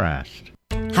Church of Christ.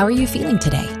 How are you feeling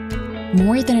today?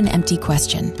 More than an empty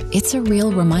question, it's a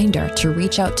real reminder to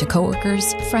reach out to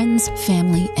coworkers, friends,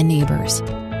 family, and neighbors.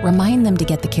 Remind them to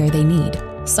get the care they need.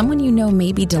 Someone you know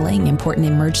may be delaying important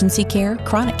emergency care,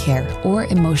 chronic care, or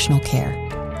emotional care.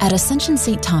 At Ascension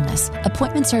St. Thomas,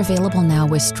 appointments are available now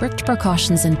with strict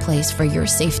precautions in place for your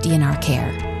safety and our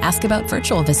care. Ask about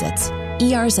virtual visits.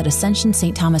 ERs at Ascension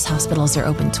St. Thomas hospitals are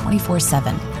open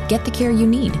 24/7. Get the care you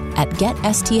need at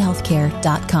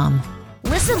getsthealthcare.com.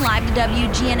 Listen live to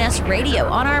WGNS Radio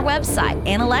on our website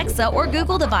and Alexa or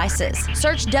Google devices.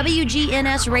 Search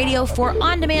WGNS Radio for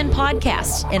on-demand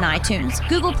podcasts in iTunes,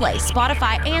 Google Play,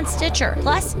 Spotify, and Stitcher.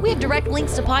 Plus, we have direct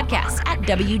links to podcasts at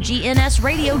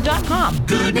WGNSradio.com.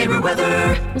 Good neighbor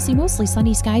weather. We'll see mostly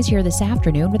sunny skies here this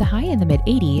afternoon with a high in the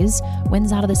mid-80s.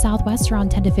 Winds out of the southwest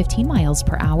around 10 to 15 miles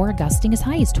per hour, gusting as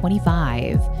high as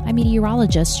 25. I'm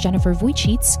meteorologist Jennifer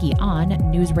Wojcicki on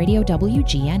News Radio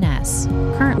WGNS.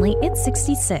 Currently, it's 66.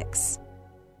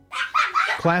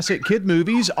 Classic kid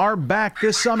movies are back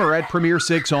this summer at Premier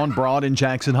 6 on Broad in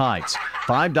Jackson Heights.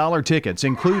 $5 tickets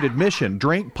include admission,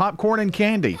 drink, popcorn, and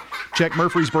candy. Check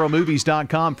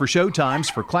MurfreesboroMovies.com for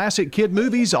showtimes for classic kid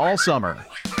movies all summer.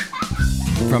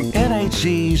 From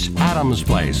NHC's Adams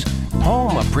Place,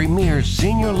 home of Premier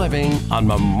Senior Living on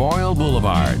Memorial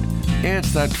Boulevard.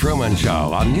 It's The Truman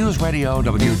Show on News Radio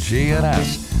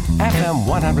WGNS. FM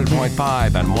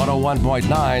 100.5 and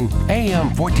 101.9, AM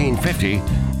 1450,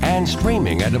 and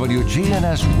streaming at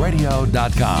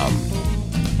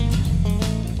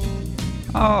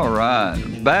WGNSradio.com. All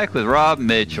right, back with Rob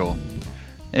Mitchell.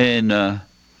 And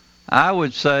I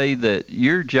would say that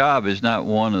your job is not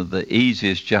one of the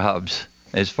easiest jobs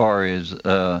as far as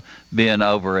being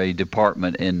over a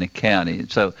department in the county.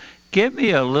 So Give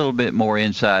me a little bit more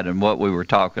insight on what we were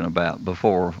talking about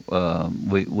before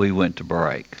we went to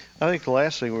break. I think the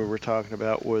last thing we were talking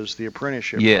about was the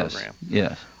apprenticeship program.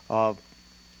 Yes.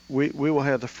 We will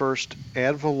have the first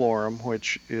ad valorem,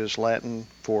 which is Latin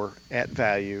for at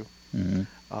value.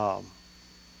 Mm-hmm.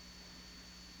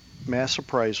 Mass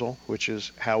appraisal, which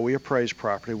is how we appraise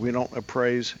property. We don't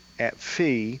appraise at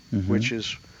fee, Mm-hmm.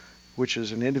 which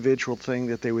is an individual thing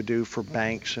that they would do for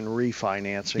banks and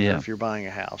refinancing Yeah. if you're buying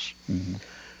a house. Mm-hmm.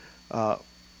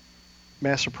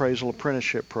 Mass appraisal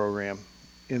apprenticeship program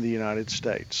in the United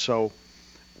States. So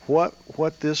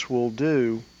what this will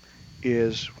do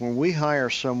is when we hire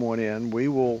someone in, we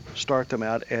will start them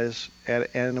out as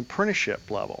at an apprenticeship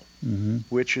level, Mm-hmm.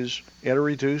 which is at a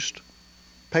reduced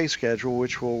pay schedule,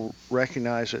 which will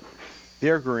recognize that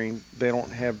they're green, they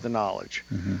don't have the knowledge.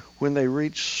 Mm-hmm. When they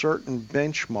reach certain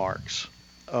benchmarks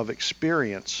of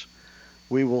experience,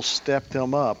 we will step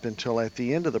them up until at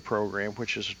the end of the program,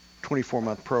 which is a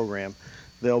 24-month program,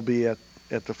 they'll be at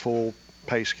the full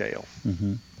pay scale.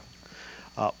 Mm-hmm.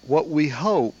 What we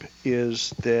hope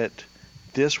is that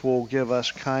this will give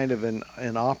us kind of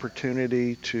an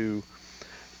opportunity to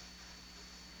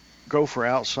go for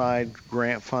outside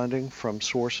grant funding from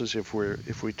sources if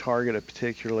we target a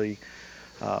particularly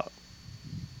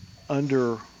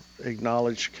under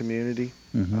acknowledged community.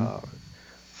 Mm-hmm.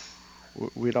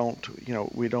 We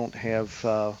don't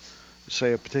have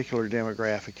say a particular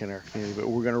demographic in our community, but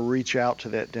we're going to reach out to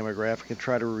that demographic and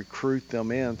try to recruit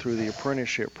them in through the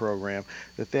apprenticeship program.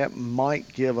 That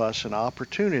might give us an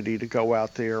opportunity to go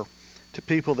out there to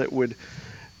people that would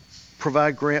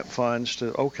provide grant funds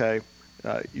to, okay,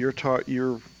 you're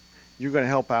going to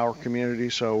help our community,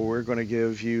 so we're going to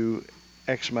give you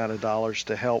X amount of dollars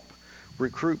to help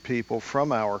recruit people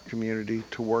from our community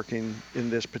to work in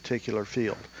this particular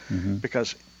field. Mm-hmm.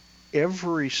 Because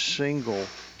every single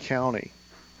county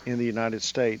in the United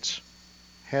States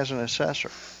has an assessor.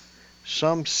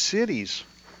 Some cities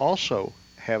also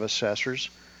have assessors,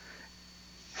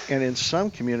 and in some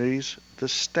communities, the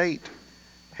state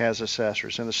has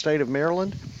assessors. In the state of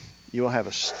Maryland, you'll have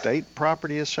a state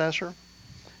property assessor,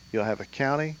 you'll have a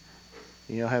county,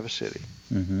 and you'll have a city.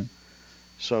 Mm-hmm.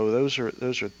 So those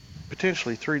are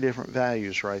potentially three different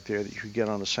values right there that you could get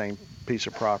on the same piece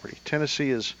of property.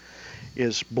 Tennessee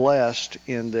is blessed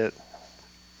in that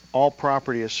all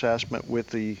property assessment, with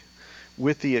the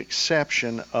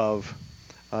exception of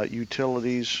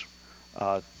utilities,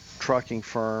 trucking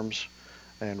firms,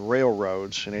 and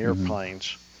railroads and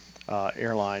airplanes,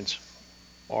 airlines,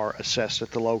 are assessed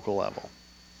at the local level.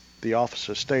 The Office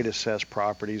of State Assessed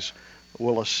Properties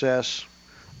will assess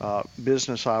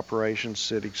business operations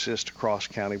that exist across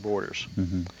county borders.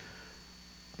 Mm-hmm.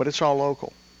 But it's all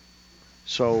local.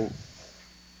 So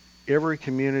every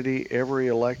community, every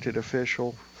elected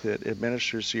official that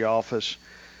administers the office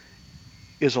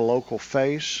is a local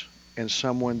face and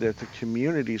someone that the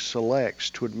community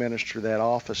selects to administer that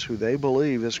office, who they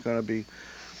believe is going to be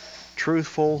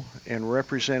truthful and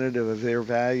representative of their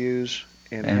values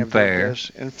and have fair.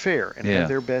 Have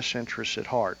their best interests at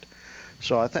heart.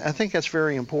 So I think that's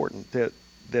very important that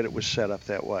it was set up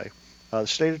that way. The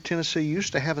state of Tennessee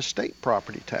used to have a state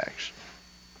property tax,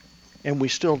 and we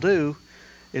still do.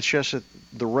 It's just that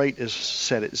the rate is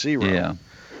set at 0. Yeah.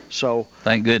 So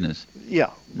thank goodness. Yeah,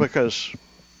 because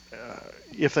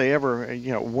if they ever,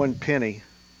 1 penny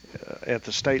at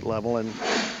the state level, and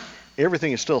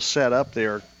everything is still set up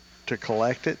there to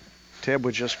collect it, Ted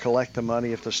would just collect the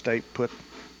money if the state put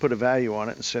a value on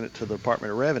it and send it to the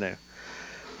Department of Revenue.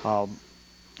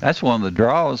 That's one of the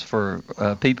draws for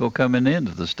people coming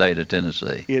into the state of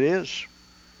Tennessee. It is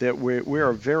that we're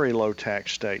a very low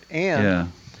tax state,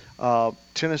 and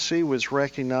Tennessee was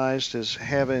recognized as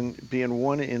being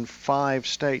 1 in 5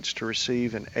 states to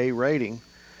receive an A rating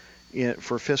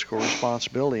for fiscal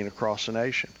responsibility across the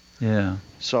nation. Yeah.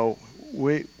 So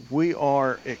we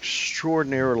are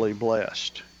extraordinarily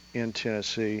blessed in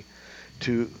Tennessee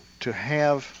to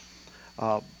have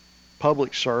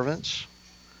public servants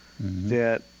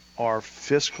that are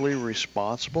fiscally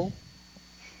responsible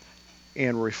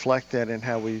and reflect that in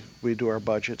how we do our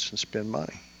budgets and spend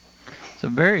money. It's a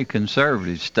very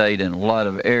conservative state in a lot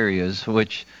of areas,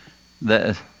 which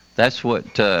that's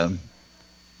what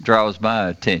draws my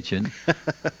attention.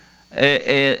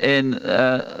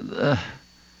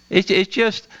 It's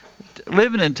just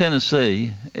living in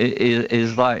Tennessee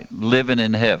is like living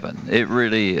in heaven. It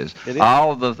really is. It is.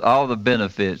 All the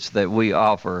benefits that we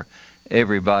offer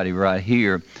everybody right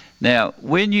here. Now,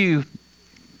 when you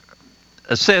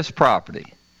assess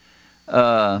property,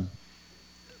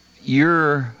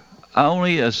 you're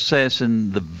only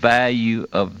assessing the value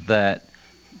of that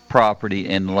property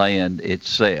and land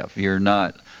itself. You're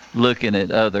not looking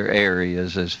at other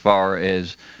areas as far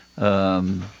as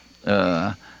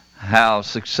how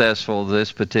successful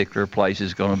this particular place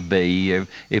is going to be,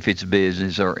 if it's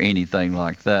business or anything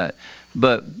like that.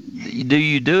 But do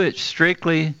you do it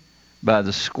strictly by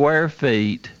the square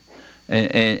feet,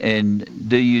 and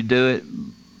do you do it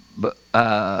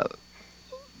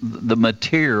the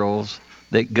materials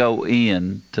that go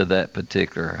into that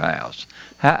particular house?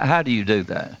 How do you do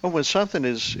that? Well, when something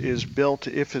is built,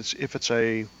 if it's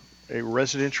a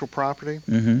residential property,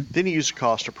 Mm-hmm. then you use a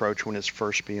cost approach when it's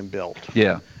first being built.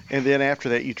 Yeah. And then after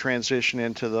that, you transition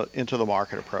into the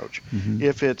market approach. Mhm.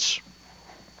 If it's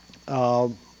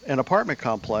an apartment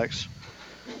complex,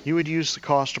 you would use the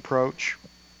cost approach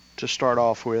to start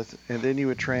off with, and then you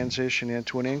would transition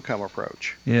into an income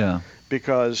approach. Yeah.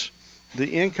 Because the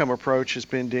income approach has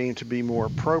been deemed to be more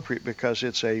appropriate because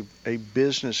it's a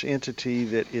business entity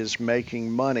that is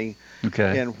making money.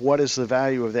 Okay. And what is the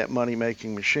value of that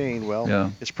money-making machine? Well,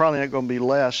 Yeah. it's probably not going to be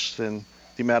less than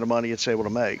the amount of money it's able to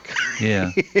make.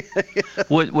 Yeah.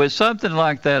 With something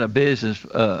like that, a business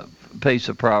piece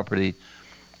of property,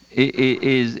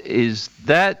 is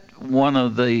that one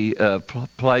of the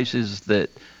places that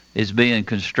is being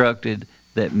constructed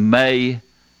that may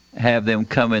have them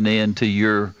coming into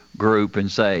your group and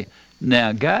say,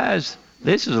 now guys,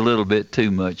 this is a little bit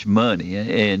too much money,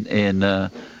 and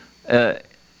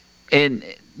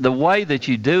the way that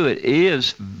you do it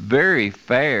is very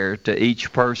fair to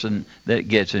each person that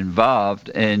gets involved,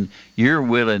 and you're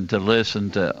willing to listen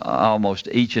to almost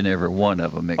each and every one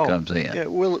of them that comes in. Yeah,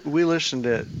 we listen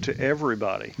to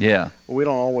everybody. Yeah. We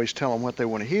don't always tell them what they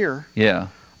want to hear. Yeah.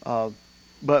 But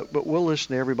we'll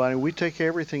listen to everybody. We take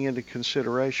everything into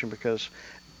consideration because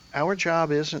our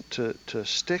job isn't to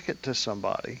stick it to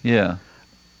somebody. Yeah.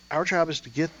 Our job is to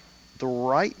get the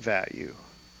right value.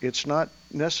 It's not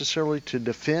necessarily to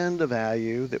defend the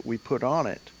value that we put on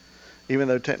it, even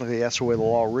though technically that's the way the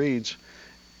law reads.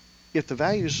 If the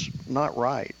value's not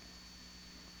right,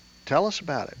 tell us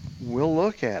about it. We'll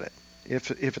look at it.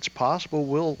 If it's possible,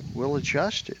 we'll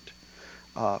adjust it.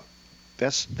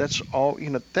 That's all.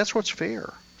 That's what's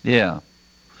fair. Yeah.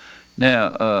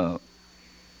 Now,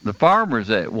 the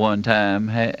farmers at one time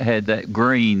had that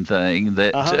green thing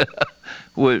that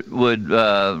would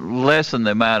lessen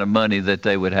the amount of money that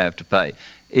they would have to pay.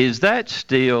 Is that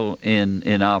still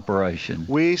in operation?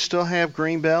 We still have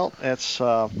Greenbelt. That's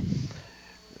let's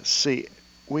see,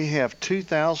 we have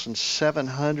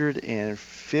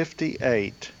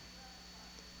 2,758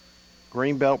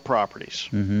 Greenbelt properties.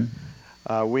 Mm-hmm.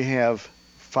 We have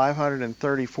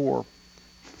 534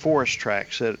 forest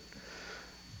tracts at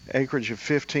acreage of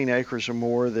 15 acres or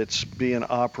more that's being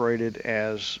operated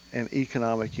as an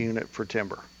economic unit for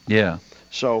timber. Yeah.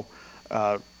 So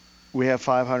we have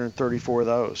 534 of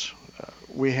those.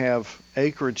 We have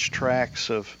acreage tracts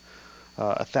of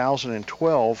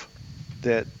 1,012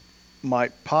 that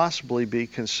might possibly be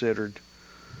considered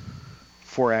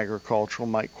for agricultural,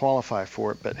 might qualify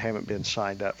for it, but haven't been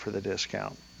signed up for the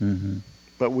discount. Mm-hmm.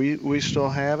 But we still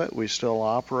have it. We still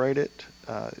operate it.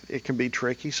 It can be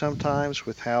tricky sometimes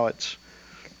with how it's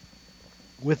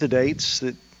with the dates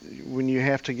that when you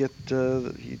have to get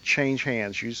you change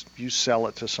hands, you sell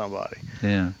it to somebody.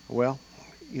 Yeah. Well,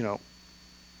 the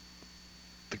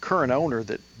current owner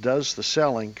that does the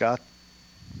selling got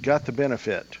the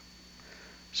benefit.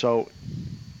 So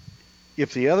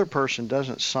if the other person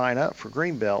doesn't sign up for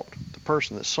Greenbelt, the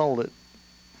person that sold it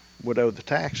would owe the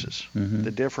taxes. Mm-hmm.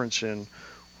 The difference in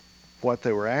what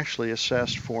they were actually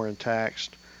assessed for and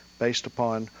taxed based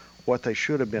upon what they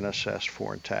should have been assessed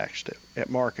for and taxed at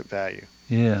market value.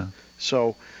 Yeah.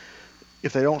 So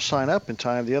if they don't sign up in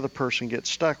time, the other person gets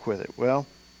stuck with it. Well,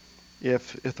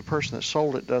 if the person that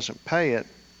sold it doesn't pay it,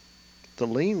 the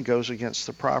lien goes against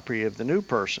the property of the new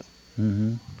person.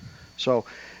 Mm-hmm. So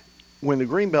when the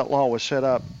Greenbelt law was set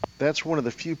up, that's one of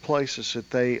the few places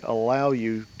that they allow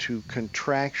you to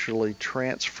contractually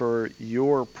transfer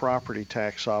your property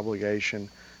tax obligation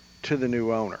to the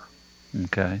new owner.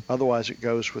 Okay. Otherwise, it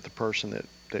goes with the person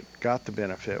that got the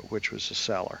benefit, which was the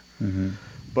seller. Mm-hmm.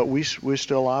 But we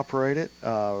still operate it.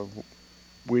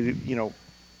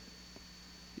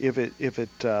 If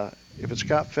it's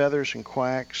got feathers and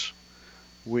quacks,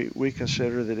 we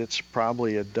consider that it's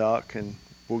probably a duck, and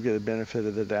we'll get the benefit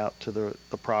of the doubt to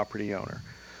the property owner.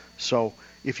 So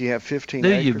if you have 15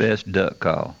 acres... Do your best duck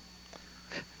call.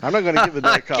 I'm not going to give a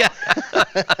duck call.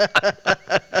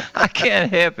 I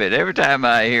can't help it. Every time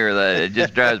I hear that, it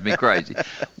just drives me crazy.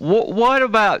 What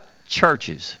about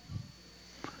churches?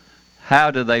 How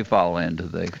do they fall into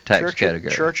the tax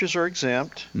category? Churches are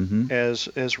exempt Mm-hmm.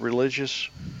 as religious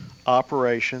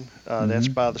operation. That's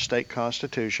by the state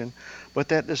constitution. But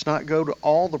that does not go to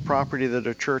all the property that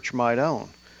a church might own.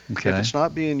 Okay. If it's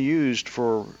not being used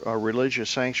for a religious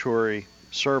sanctuary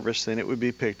service, then it would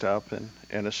be picked up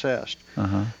and assessed.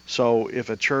 So if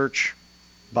a church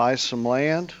buys some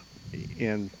land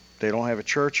and they don't have a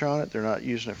church on it, they're not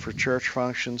using it for church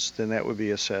functions, then that would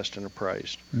be assessed and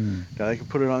appraised. Now they can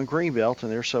put it on Greenbelt,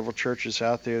 and there are several churches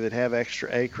out there that have extra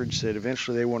acreage that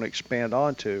eventually they want to expand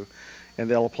onto, and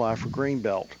they'll apply for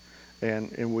Greenbelt,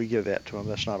 and we give that to them.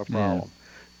 That's not a problem.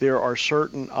 There are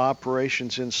certain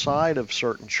operations inside of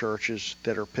certain churches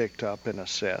that are picked up and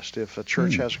assessed. If a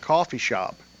church has a coffee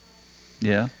shop,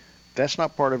 that's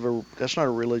not that's not a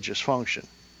religious function.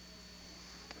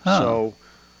 So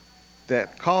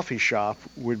that coffee shop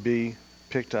would be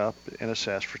picked up and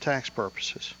assessed for tax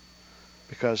purposes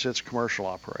because it's a commercial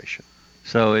operation.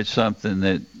 So it's something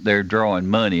that they're drawing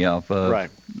money off of. Right.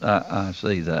 I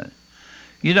see that.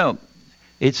 You know,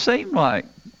 it seemed like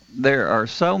there are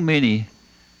so many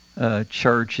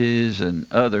churches and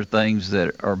other things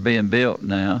that are being built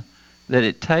now that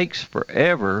it takes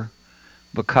forever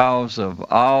because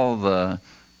of all the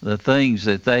things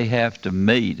that they have to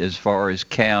meet as far as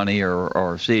county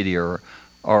or city or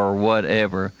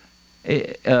whatever.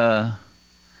 Do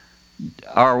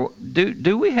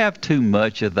we have too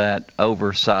much of that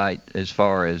oversight as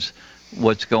far as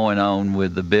what's going on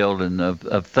with the building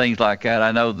of things like that?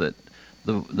 I know that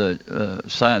the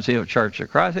Science Hill Church of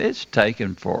Christ, it's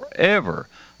taken forever.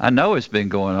 I know it's been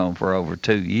going on for over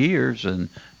 2 years, and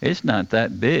it's not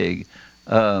that big.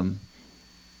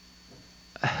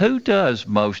 Who does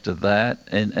most of that,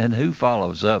 and who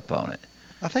follows up on it?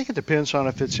 I think it depends on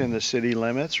if it's in the city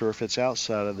limits or if it's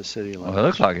outside of the city limits. Well, it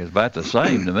looks like it's about the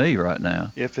same to me right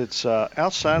now. If it's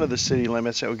outside of the city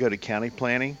limits, that would go to county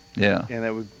planning. Yeah.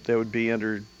 And that would be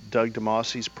under Doug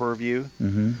DeMossie's purview.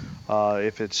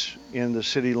 If it's in the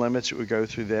city limits, it would go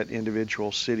through that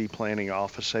individual city planning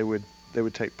office. They would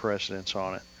take precedence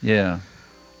on it. Yeah.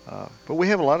 But we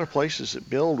have a lot of places that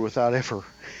build without ever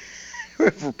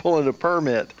pulling a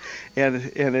permit, and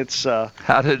it's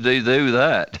how did they do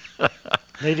that?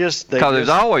 because there's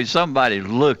always somebody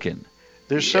looking.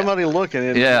 There's somebody looking,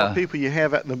 and the more people you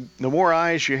have, the more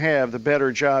eyes you have, the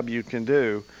better job you can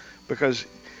do, because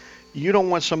you don't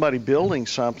want somebody building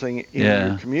something in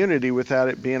your community without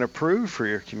it being approved for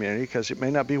your community, because it may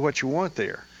not be what you want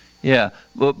there. Yeah,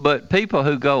 but people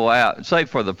who go out, say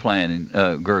for the planning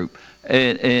group,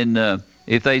 and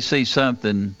if they see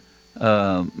something,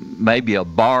 maybe a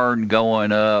barn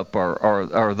going up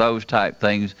or those type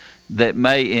things that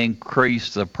may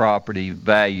increase the property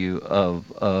value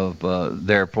of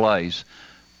their place,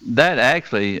 that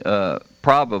actually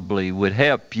probably would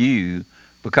help you,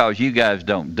 because you guys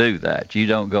don't do that. You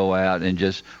don't go out and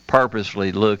just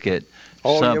purposely look at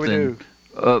something,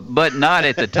 but not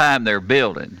at the time they're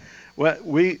building. Well,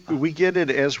 we get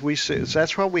it as we see.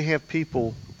 That's why we have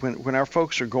people, when our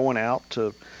folks are going out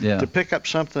to pick up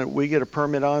something that we get a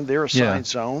permit on, they're assigned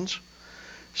zones.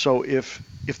 So if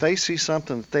they see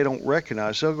something that they don't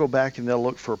recognize, they'll go back and they'll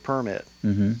look for a permit.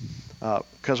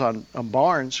 Because on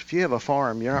barns, if you have a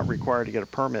farm, you're not required to get a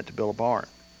permit to build a barn,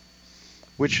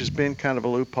 which has been kind of a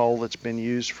loophole that's been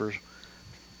used for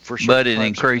but it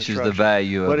increases the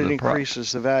value of the property. But it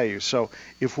increases the value. So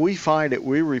if we find it,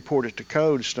 we report it to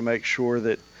codes to make sure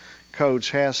that codes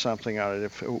has something on it.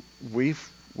 If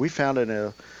we found it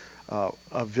in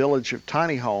a village of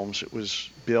tiny homes that was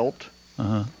built.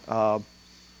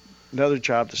 Another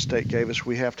job the state gave us,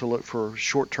 we have to look for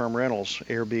short-term rentals,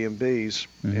 Airbnbs,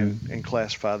 and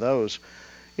classify those.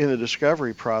 In the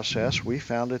discovery process, we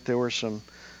found that there were some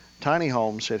tiny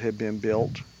homes that had been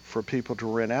built for people to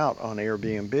rent out on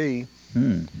Airbnb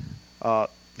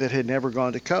that had never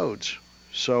gone to codes.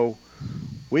 So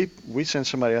we sent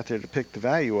somebody out there to pick the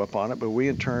value up on it, but we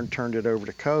in turn turned it over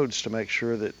to codes to make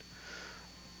sure that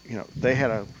they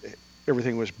had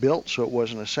everything was built so it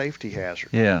wasn't a safety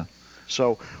hazard. Yeah.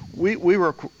 So we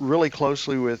work really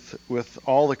closely with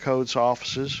all the codes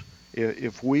offices.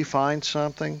 If we find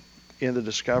something in the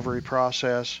discovery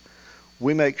process,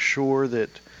 we make sure that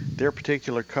their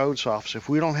particular codes office, if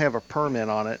we don't have a permit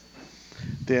on it,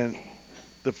 then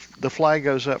the flag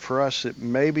goes up for us that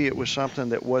maybe it was something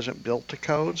that wasn't built to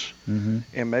codes,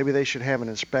 and maybe they should have an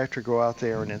inspector go out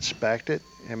there and inspect it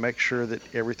and make sure that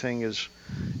everything is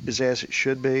as it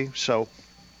should be. So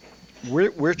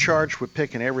we're charged with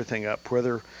picking everything up,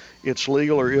 whether it's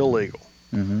legal or illegal.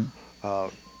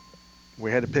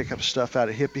 We had to pick up stuff out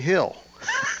of Hippie Hill.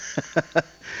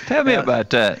 Tell me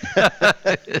about that.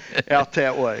 Out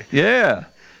that way. Yeah.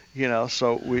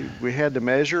 So we had to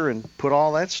measure and put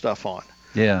all that stuff on.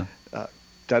 Yeah.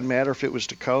 Doesn't matter if it was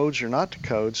to codes or not to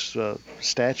codes.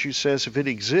 Statute says if it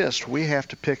exists, we have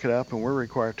to pick it up and we're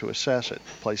required to assess it,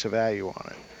 place a value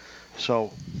on it.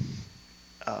 So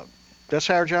that's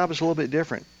how our job is a little bit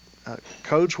different.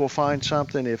 Codes will find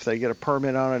something if they get a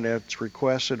permit on it and it's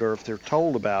requested, or if they're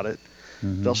told about it,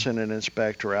 they'll send an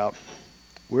inspector out.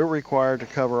 We're required to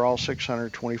cover all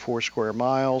 624 square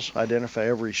miles, identify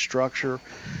every structure,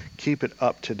 keep it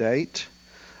up to date,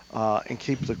 and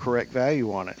keep the correct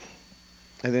value on it,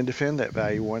 and then defend that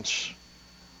value once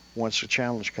a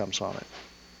challenge comes on it.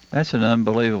 That's an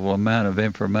unbelievable amount of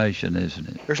information, isn't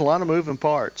it? There's a lot of moving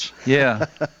parts. Yeah,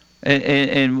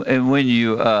 and when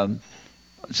you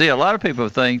see, a lot of people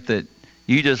think that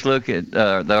you just look at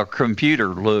the computer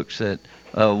looks at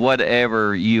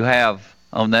whatever you have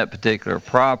on that particular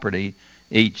property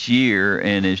each year,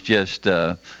 and it's just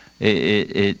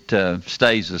it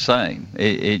stays the same.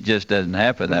 It just doesn't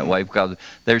happen that way, because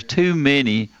there's too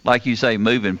many, like you say,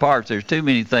 moving parts. There's too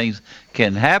many things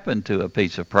can happen to a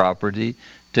piece of property.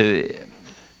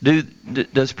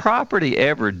 Does property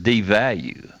ever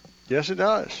devalue? Yes, it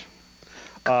does.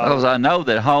 Because I know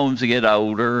that homes get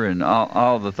older and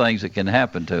all the things that can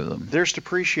happen to them. There's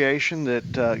depreciation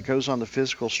that goes on the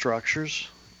physical structures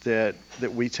that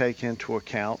we take into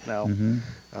account. Now,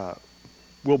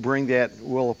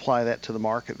 we'll apply that to the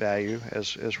market value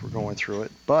as we're going through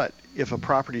it. But if a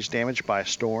property is damaged by a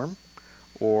storm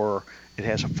or it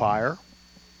has a fire,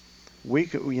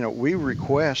 we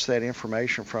request that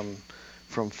information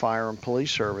from fire and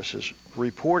police services,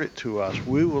 report it to us.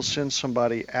 We will send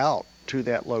somebody out to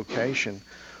that location.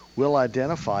 We'll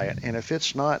identify it, and if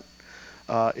it's not,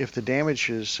 if the damage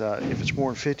is, if it's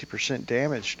more than 50%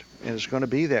 damaged, and it's going to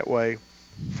be that way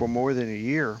for more than a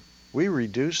year, we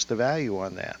reduce the value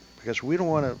on that, because we don't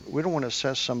want to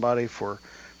assess somebody for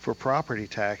property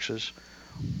taxes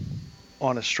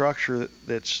on a structure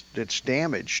that's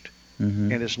damaged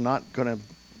and is not going to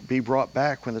be brought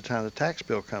back when the time the tax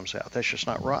bill comes out. That's just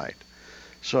not right.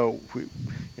 So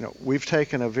we've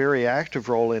taken a very active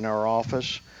role in our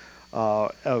office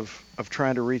of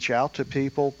trying to reach out to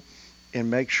people and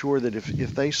make sure that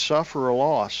if they suffer a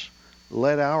loss,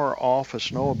 let our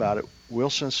office know about it. We'll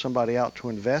send somebody out to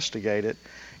investigate it,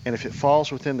 and if it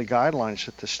falls within the guidelines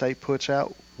that the state puts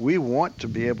out, we want to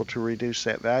be able to reduce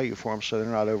that value for them so they're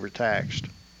not overtaxed.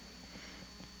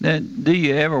 Now, do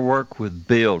you ever work with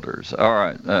builders? All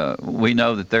right, we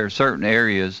know that there are certain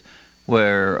areas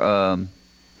where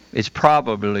it's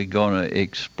probably going to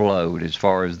explode as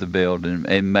far as the building,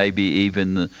 and maybe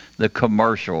even the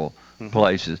commercial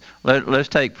places. Let's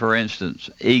take, for instance,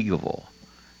 Eagleville.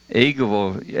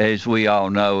 Eagleville, as we all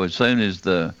know, as soon as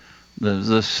the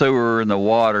sewer and the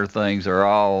water things are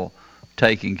all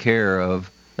taken care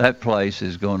of, that place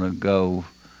is going to go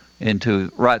into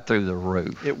right through the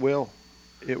roof. It will.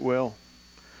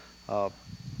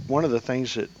 One of the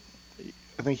things that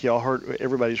I think y'all heard,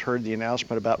 everybody's heard the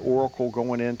announcement about Oracle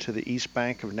going into the East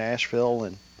Bank of Nashville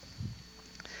and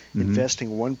investing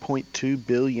 $1.2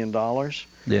 billion.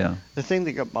 Yeah. The thing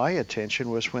that got my attention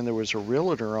was when there was a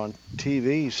realtor on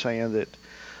TV saying that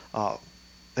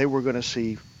they were going to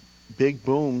see big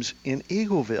booms in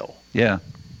Eagleville. Yeah.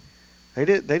 They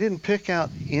didn't pick out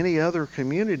any other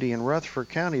community in Rutherford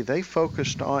County. They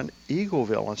focused on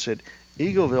Eagleville and said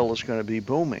Eagleville is going to be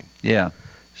booming. Yeah.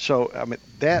 So I mean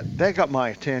that got my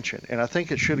attention, and I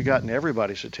think it should have gotten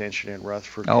everybody's attention in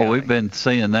Rutherford County. Oh, we've been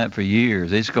seeing that for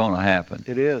years. It's going to happen.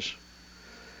 It is.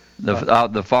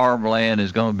 The farmland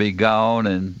is going to be gone,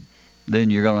 and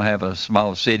then you're going to have a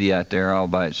small city out there all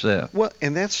by itself. Well,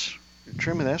 and that's,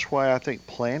 Truman, that's why I think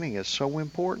planning is so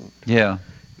important. Yeah.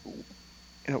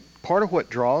 Part of what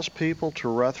draws people to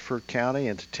Rutherford County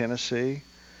and to Tennessee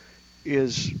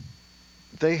is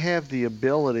they have the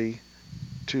ability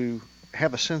to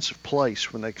have a sense of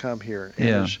place when they come here.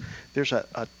 And there's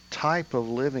a type of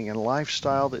living and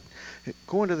lifestyle that,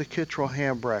 going to the Kittrell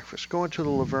Ham Breakfast, going to the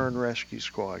Laverne Rescue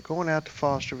Squad, going out to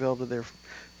Fosterville to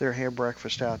their ham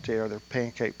breakfast out there, their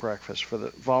pancake breakfast for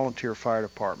the volunteer fire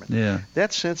department. Yeah.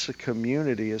 That sense of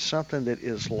community is something that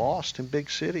is lost in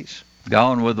big cities.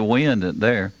 Gone with the wind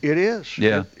there. It is.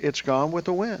 Yeah. It's gone with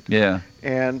the wind. Yeah.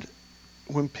 And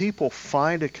when people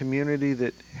find a community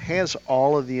that has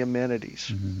all of the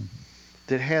amenities,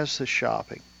 that has the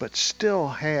shopping, but still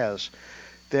has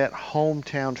that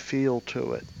hometown feel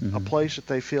to it, a place that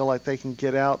they feel like they can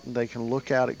get out and they can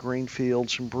look out at green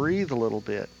fields and breathe a little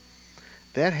bit,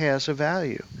 that has a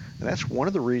value. And that's one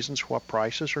of the reasons why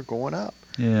prices are going up.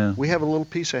 Yeah. We have a little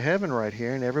piece of heaven right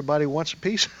here, and everybody wants a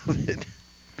piece of it.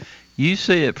 You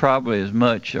see it probably as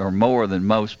much or more than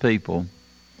most people.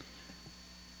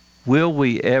 Will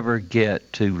we ever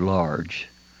get too large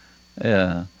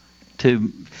to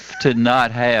to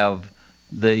not have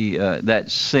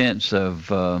that sense of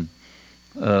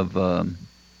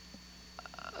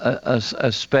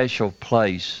a special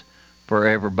place for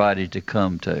everybody to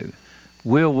come to.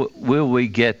 Will we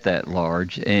get that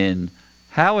large? And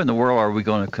how in the world are we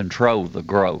going to control the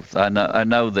growth? I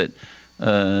know that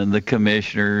the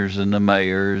commissioners and the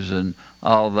mayors and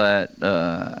all that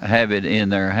have it in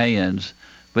their hands,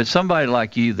 but somebody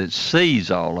like you that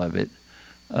sees all of it,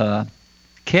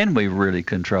 can we really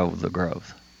control the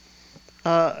growth?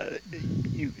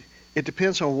 It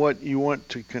depends on what you want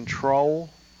to control.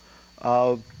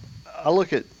 I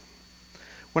look at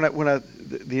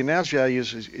the analogy I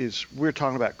use is we were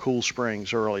talking about Cool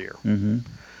Springs earlier. Mm-hmm.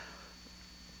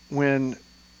 When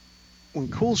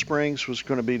Cool Springs was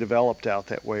going to be developed out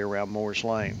that way around Moore's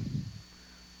Lane,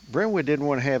 Brentwood didn't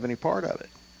want to have any part of it.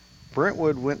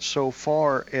 Brentwood went so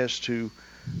far as to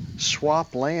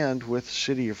swap land with the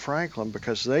city of Franklin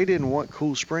because they didn't want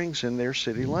Cool Springs in their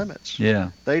city limits.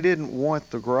 Yeah. They didn't want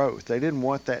the growth. They didn't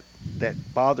want that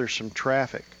bothersome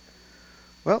traffic.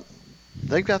 Well,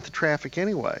 they've got the traffic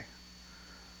anyway,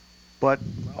 but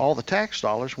all the tax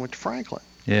dollars went to Franklin.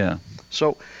 Yeah.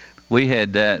 So we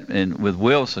had that with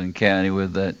Wilson County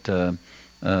with that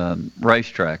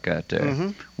racetrack out there. Mm-hmm.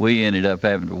 We ended up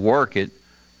having to work it,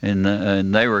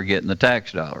 and they were getting the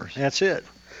tax dollars. That's it.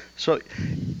 So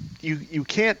you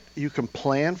can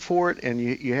plan for it, and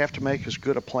you have to make as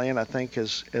good a plan, I think,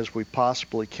 as we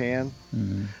possibly can.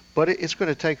 Mm-hmm. But it's going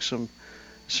to take some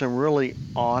really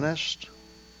honest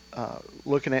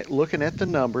looking at the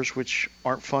numbers, which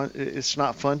aren't fun. It's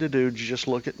not fun to do. Just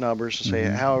look at numbers and say,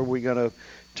 Mm-hmm. how are we going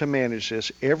to manage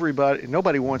this?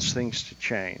 Nobody wants things to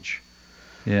change.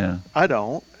 Yeah. I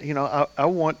don't. I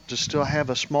want to still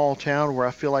have a small town where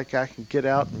I feel like I can get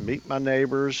out and meet my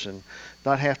neighbors and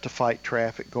not have to fight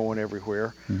traffic going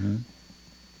everywhere. Mm-hmm.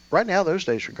 Right now, those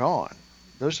days are gone.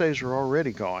 Those days are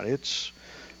already gone. It's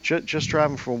just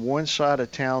driving from one side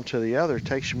of town to the other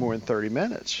takes you more than 30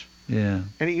 minutes. Yeah.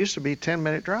 And it used to be a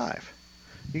 10-minute drive.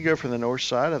 You go from the north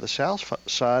side of the south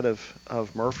side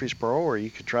of Murfreesboro, or you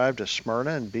could drive to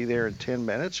Smyrna and be there in 10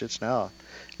 minutes. It's now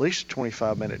at least a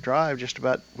 25-minute drive, just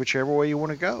about whichever way you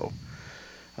want to go.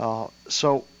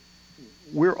 So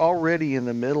we're already in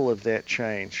the middle of that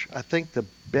change. I think the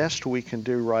best we can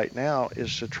do right now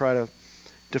is to try to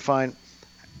define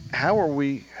how are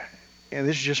we, and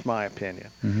this is just my opinion,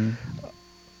 Mm-hmm.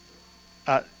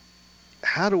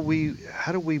 how do we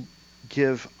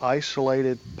give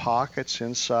isolated pockets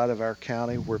inside of our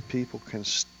county where people can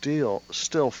still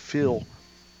feel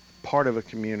part of a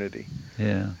community?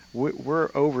 Yeah.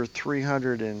 We're over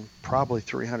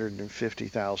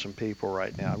 350,000 people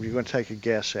right now. You're going to take a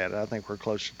guess at it. I think we're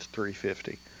closer to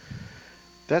 350.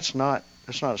 That's not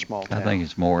a small town. I think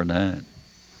it's more than that.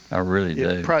 I really do.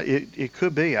 It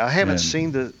could be. I haven't Yeah.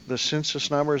 seen the census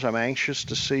numbers. I'm anxious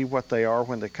to see what they are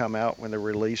when they come out, when they're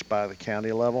released by the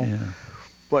county level. Yeah.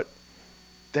 But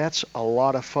that's a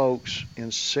lot of folks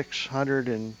in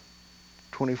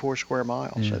 624 square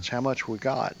miles. Yeah. That's how much we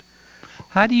got.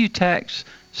 How do you tax,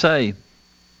 say,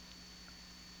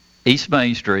 East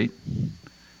Main Street,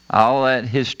 all that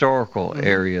historical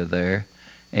area there,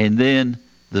 and then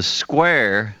the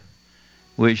square,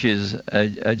 which is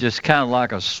just kind of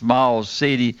like a small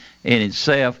city in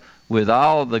itself, with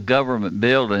all the government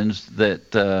buildings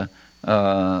that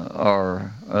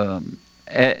are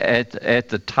at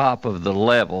the top of the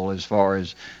level as far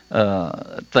as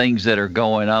things that are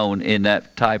going on in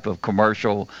that type of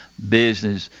commercial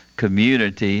business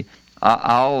community.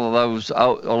 All of those, a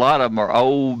lot of them are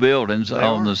old buildings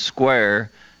the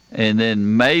square, and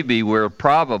then maybe we're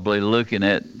probably looking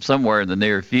at somewhere in the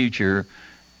near future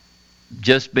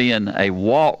just being a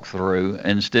walk-through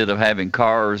instead of having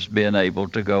cars being able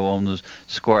to go on the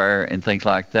square and things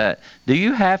like that. Do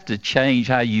you have to change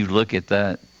how you look at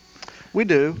that? We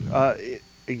do.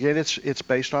 Again, it's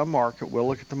based on market. We'll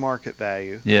look at the market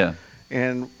value. Yeah.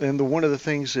 And one of the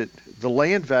things that the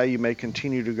land value may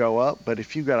continue to go up, but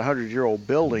if you've got a 100-year-old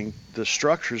building, the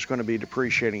structure is going to be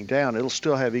depreciating down. It'll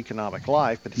still have economic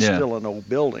life, but it's still an old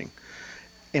building.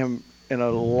 And a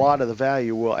lot of the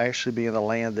value will actually be in the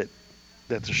land that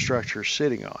the structure is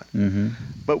sitting on. Mm-hmm.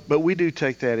 But we do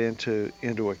take that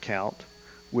into account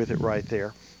with it right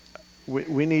there.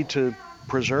 We need to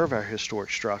preserve our historic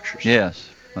structures. Yes.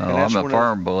 Well, I'm a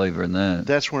firm believer in that.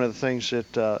 That's one of the things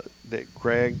that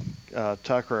Greg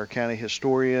Tucker, our county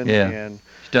historian, and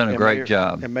he's done a great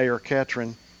job. And Mayor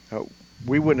Ketron,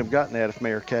 we wouldn't have gotten that if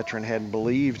Mayor Ketron hadn't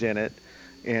believed in it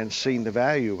and seen the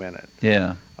value in it.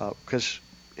 Yeah. Because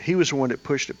he was the one that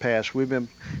pushed it past.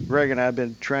 Greg and I have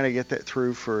been trying to get that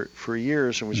through for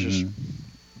years, and was just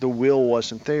the will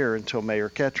wasn't there until Mayor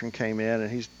Ketron came in,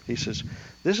 and he says,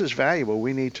 this is valuable.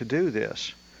 We need to do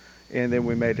this. And then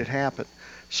we made it happen.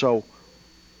 So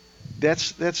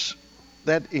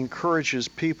that encourages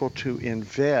people to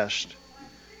invest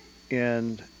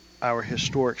in our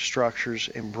historic structures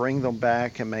and bring them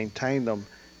back and maintain them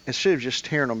instead of just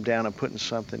tearing them down and putting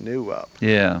something new up.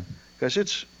 Yeah. Because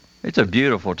it's a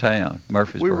beautiful town,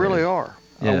 Murfreesboro. We really are.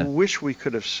 Yeah. I wish we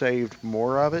could have saved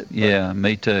more of it. Yeah,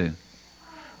 me too.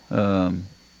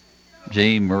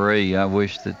 Jean Marie, I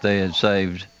wish that they had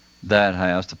saved that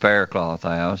house, the Faircloth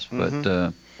house,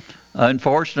 but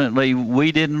unfortunately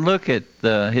we didn't look at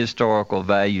the historical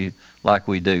value like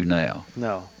we do now.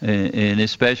 No. And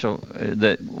it's special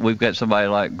that we've got somebody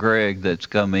like Greg that's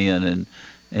come in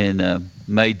and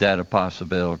made that a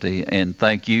possibility, and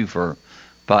thank you for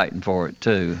fighting for it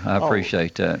too. I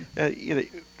appreciate that.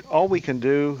 All we can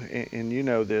do, and you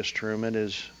know this, Truman,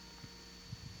 is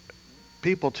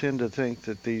people tend to think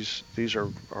that these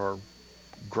are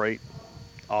great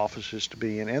offices to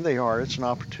be in, and they are. It's an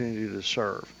opportunity to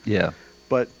serve. Yeah.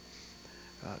 But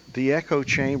the echo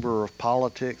chamber of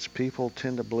politics, people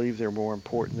tend to believe they're more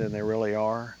important than they really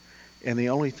are. And the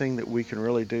only thing that we can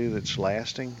really do that's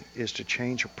lasting is to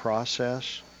change a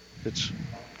process that's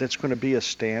going to be a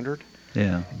standard.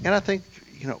 Yeah. And I think,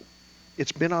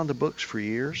 it's been on the books for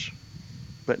years,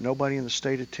 but nobody in the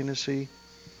state of Tennessee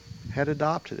had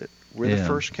adopted it. We're the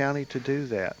first county to do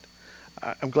that.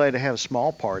 I'm glad to have a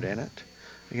small part in it.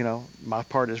 My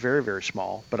part is very, very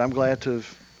small, but I'm glad to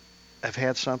have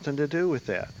had something to do with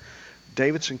that.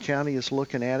 Davidson County is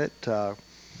looking at it.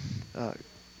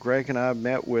 Greg and I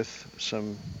met with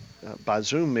by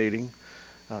Zoom meeting,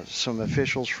 some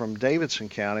officials from Davidson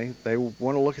County. They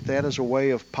want to look at that as a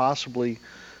way of possibly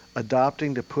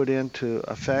adopting to put into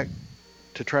effect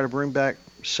to try to bring back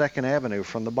 2nd Avenue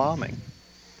from the bombing,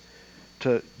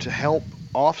 to help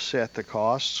offset the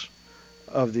costs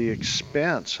of the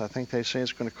expense. I think they say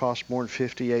it's going to cost more than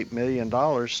 $58 million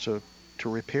to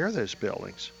repair those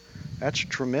buildings. That's a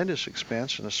tremendous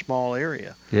expense in a small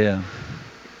area. Yeah.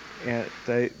 And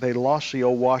they lost the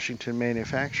old Washington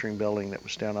manufacturing building that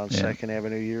was down on 2nd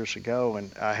Avenue years ago,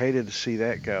 and I hated to see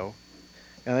that go.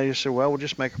 And they just said, well, we'll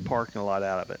just make a parking lot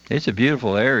out of it. It's a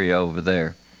beautiful area over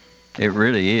there. It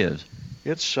really is.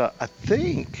 It's, I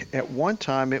think, at one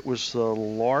time it was the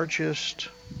largest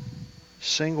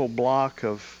single block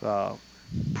of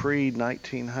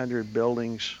pre-1900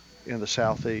 buildings in the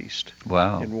southeast.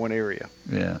 Wow. In one area.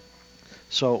 Yeah.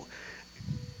 So,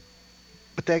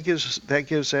 but that gives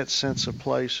that sense of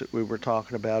place that we were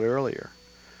talking about earlier.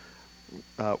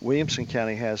 Williamson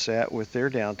County has that with their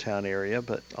downtown area,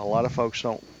 but a lot of folks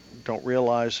don't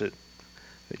realize that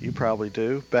you probably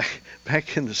do.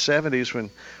 Back in the 70s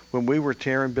when we were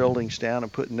tearing buildings down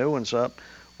and putting new ones up,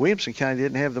 Williamson County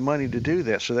didn't have the money to do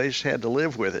that, so they just had to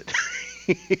live with it.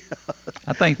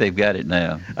 I think they've got it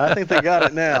now. I think they got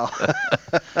it now.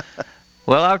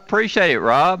 Well, I appreciate it,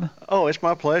 Rob. Oh, it's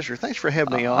my pleasure. Thanks for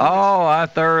having me on. Oh, I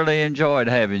thoroughly enjoyed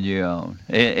having you on,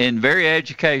 and very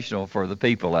educational for the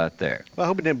people out there. Well, I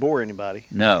hope it didn't bore anybody.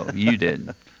 No, you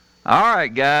didn't. All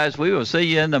right, guys, we will see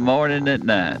you in the morning at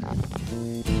 9.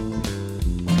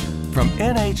 From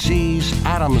NHC's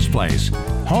Adams Place,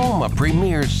 home of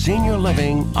premier senior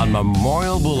living on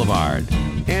Memorial Boulevard,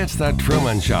 it's The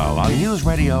Truman Show on News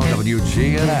Radio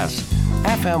WGNS,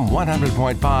 FM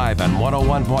 100.5 and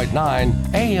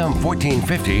 101.9, AM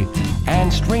 1450,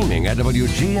 and streaming at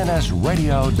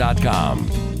WGNSradio.com.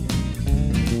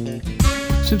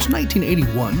 Since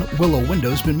 1981, Willow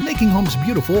Window's been making homes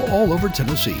beautiful all over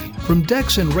Tennessee, from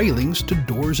decks and railings to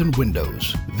doors and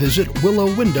windows. Visit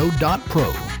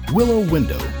willowwindow.pro. Willow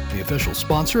Window, the official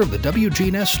sponsor of the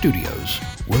WGNS studios.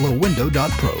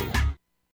 willowwindow.pro.